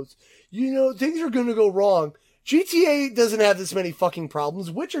worlds. You know, things are gonna go wrong. GTA doesn't have this many fucking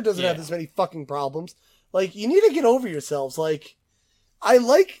problems. Witcher doesn't have this many fucking problems. Like, you need to get over yourselves. Like, I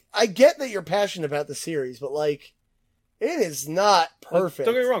get that you're passionate about the series, but like, it is not perfect.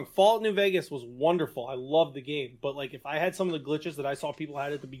 Don't get me wrong, Fallout New Vegas was wonderful. I loved the game. But like, if I had some of the glitches that I saw people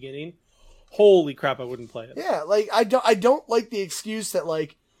had at the beginning, holy crap, I wouldn't play it. Yeah, like, I don't like the excuse that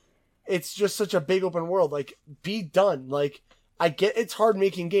like, it's just such a big open world. Like, be done. Like, I get it's hard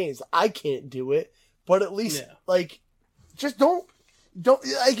making games. I can't do it. But at least, like, just don't,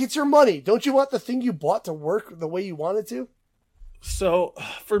 like, it's your money. Don't you want the thing you bought to work the way you want it to? So,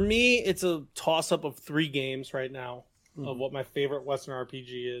 for me, it's a toss-up of 3 games right now of what my favorite Western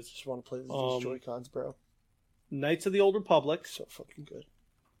RPG is. Just want to play with these Joy-Cons, bro. Knights of the Old Republic. So fucking good.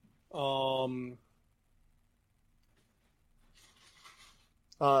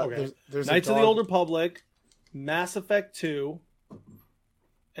 Okay. There's Knights of the Old Republic, Mass Effect 2,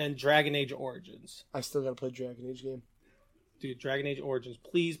 and Dragon Age Origins. I still gotta play Dragon Age game. Dude, Dragon Age Origins.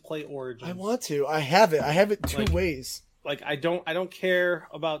 Please play Origins. I want to. I have it. I have it 2 ways. Like, I don't care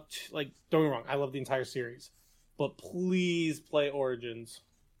about, like, don't get me wrong, I love the entire series. But please play Origins.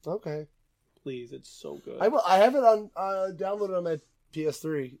 Okay. Please, it's so good. I have it on downloaded on my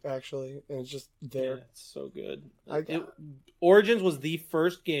PS3 actually, and it's just there. Yeah, it's so good. Origins was the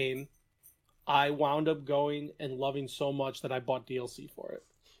first game I wound up going and loving so much that I bought DLC for it.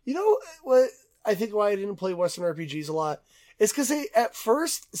 You know what? I think why I didn't play Western RPGs a lot is because they at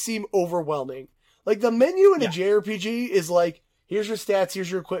first seem overwhelming. Like, the menu in a JRPG is like, here's your stats,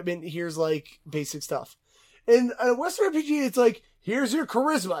 here's your equipment, here's like basic stuff. In a Western RPG, it's like, here's your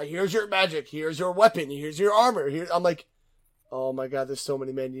charisma, here's your magic, here's your weapon, here's your armor. I'm like, oh my god, there's so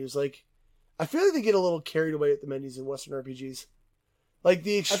many menus. Like, I feel like they get a little carried away at the menus in Western RPGs. Like,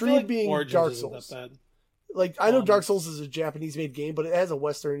 the extreme being Origins Dark isn't Souls. that bad. Like, I know Dark Souls is a Japanese-made game, but it has a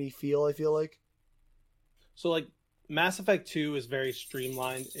Western-y feel, I feel like. So, like, Mass Effect 2 is very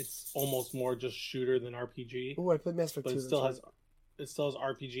streamlined. It's almost more just shooter than RPG. Oh, I played Mass Effect 2. But it still has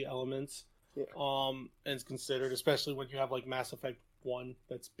RPG elements. Yeah. And it's considered, especially when you have like Mass Effect 1,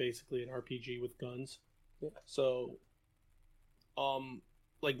 that's basically an RPG with guns. Yeah. So,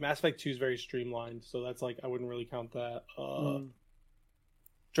 like Mass Effect 2 is very streamlined, so that's like, I wouldn't really count that.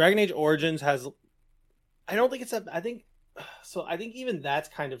 Dragon Age Origins has, I don't think it's I think even that's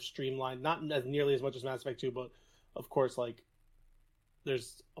kind of streamlined, not as nearly as much as Mass Effect 2, but of course, like,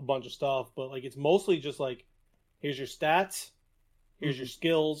 there's a bunch of stuff, but like, it's mostly just like, here's your stats, here's your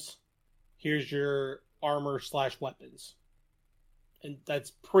skills, here's your armor/weapons. And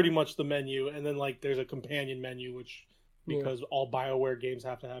that's pretty much the menu. And then, like, there's a companion menu, which, because all BioWare games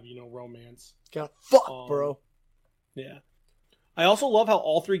have to have, romance. God, fuck, bro. Yeah. I also love how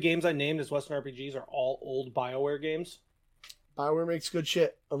all 3 games I named as Western RPGs are all old BioWare games. BioWare makes good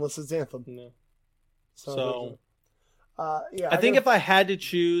shit, unless it's Anthem. Yeah. So yeah, I think if I had to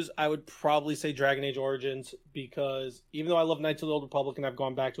choose, I would probably say Dragon Age Origins, because even though I love Knights of the Old Republic and I've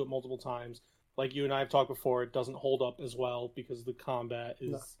gone back to it multiple times, like you and I have talked before, it doesn't hold up as well because the combat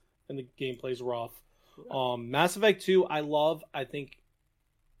is and the gameplay is rough. Mass Effect 2, I love. I think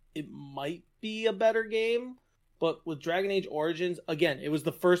it might be a better game, but with Dragon Age Origins, again, it was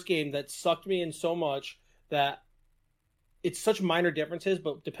the first game that sucked me in so much that it's such minor differences,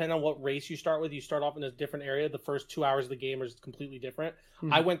 but depending on what race you start with, you start off in a different area. The first 2 hours of the game are completely different.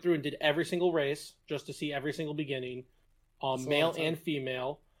 I went through and did every single race just to see every single beginning, male and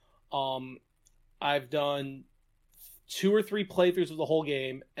female. I've done 2 or 3 playthroughs of the whole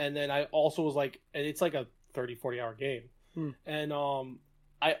game, and then I also was like, and it's like a 30-40 hour game. And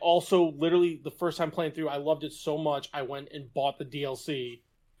I also literally, the first time playing through, I loved it so much, I went and bought the DLC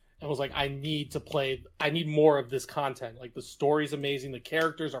and was like, I need more of this content. Like, the story's amazing, the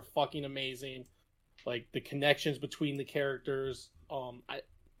characters are fucking amazing, like the connections between the characters.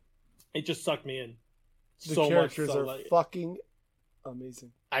 It just sucked me in so much. The characters are like, fucking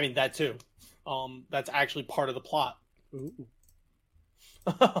amazing. I mean, that too. That's actually part of the plot. Ooh.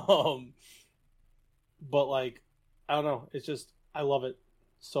 But like, I don't know. It's just, I love it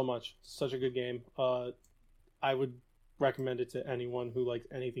so much. Such a good game. I would recommend it to anyone who likes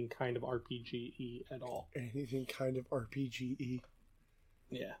anything kind of RPG-y at all. Anything kind of RPG-y.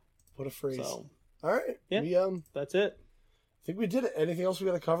 Yeah. What a phrase. So, all right. yeah, We that's it. I think we did it. Anything else we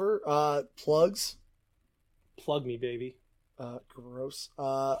got to cover? Plugs. Plug me, baby. Gross.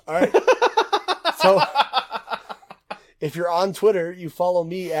 All right. So, if you're on Twitter, you follow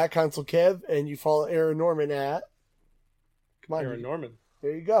me at Console Kev, and you follow Aaron Norman at. Come on, Aaron Norman.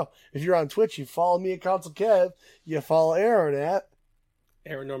 There you go. If you're on Twitch, you follow me at Console Kev. You follow Aaron at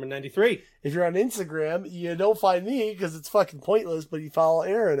Aaron Norman 93. If you're on Instagram, you don't find me because it's fucking pointless, but you follow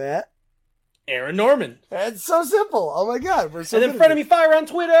Aaron at Aaron Norman. It's so simple. Oh my god, we're so. And then Friend of Me Fire on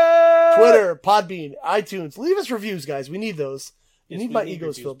Twitter. Twitter, Podbean, iTunes. Leave us reviews, guys. We need those. Yes, need my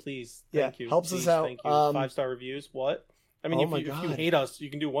egos filled, please. Yeah, Thank you. helps please, us out. Thank you. 5-star reviews. What? I mean, if you hate us, you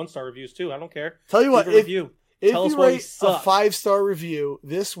can do 1-star reviews too. I don't care. Tell you what, if you rate a 5-star review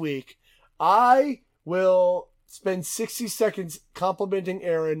this week, I will spend 60 seconds complimenting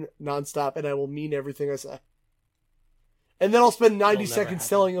Aaron nonstop, and I will mean everything I say. And then I'll spend 90 seconds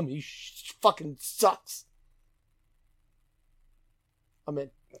telling him he fucking sucks. I'm in.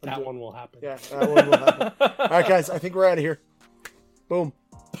 That one will happen. Yeah, that one will happen. All right, guys, I think we're out of here. Boom.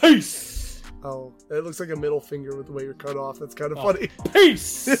 Peace. Oh, it looks like a middle finger with the way you're cut off. That's kind of funny.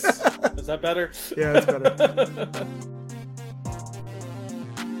 Peace. Is that better? Yeah, that's better.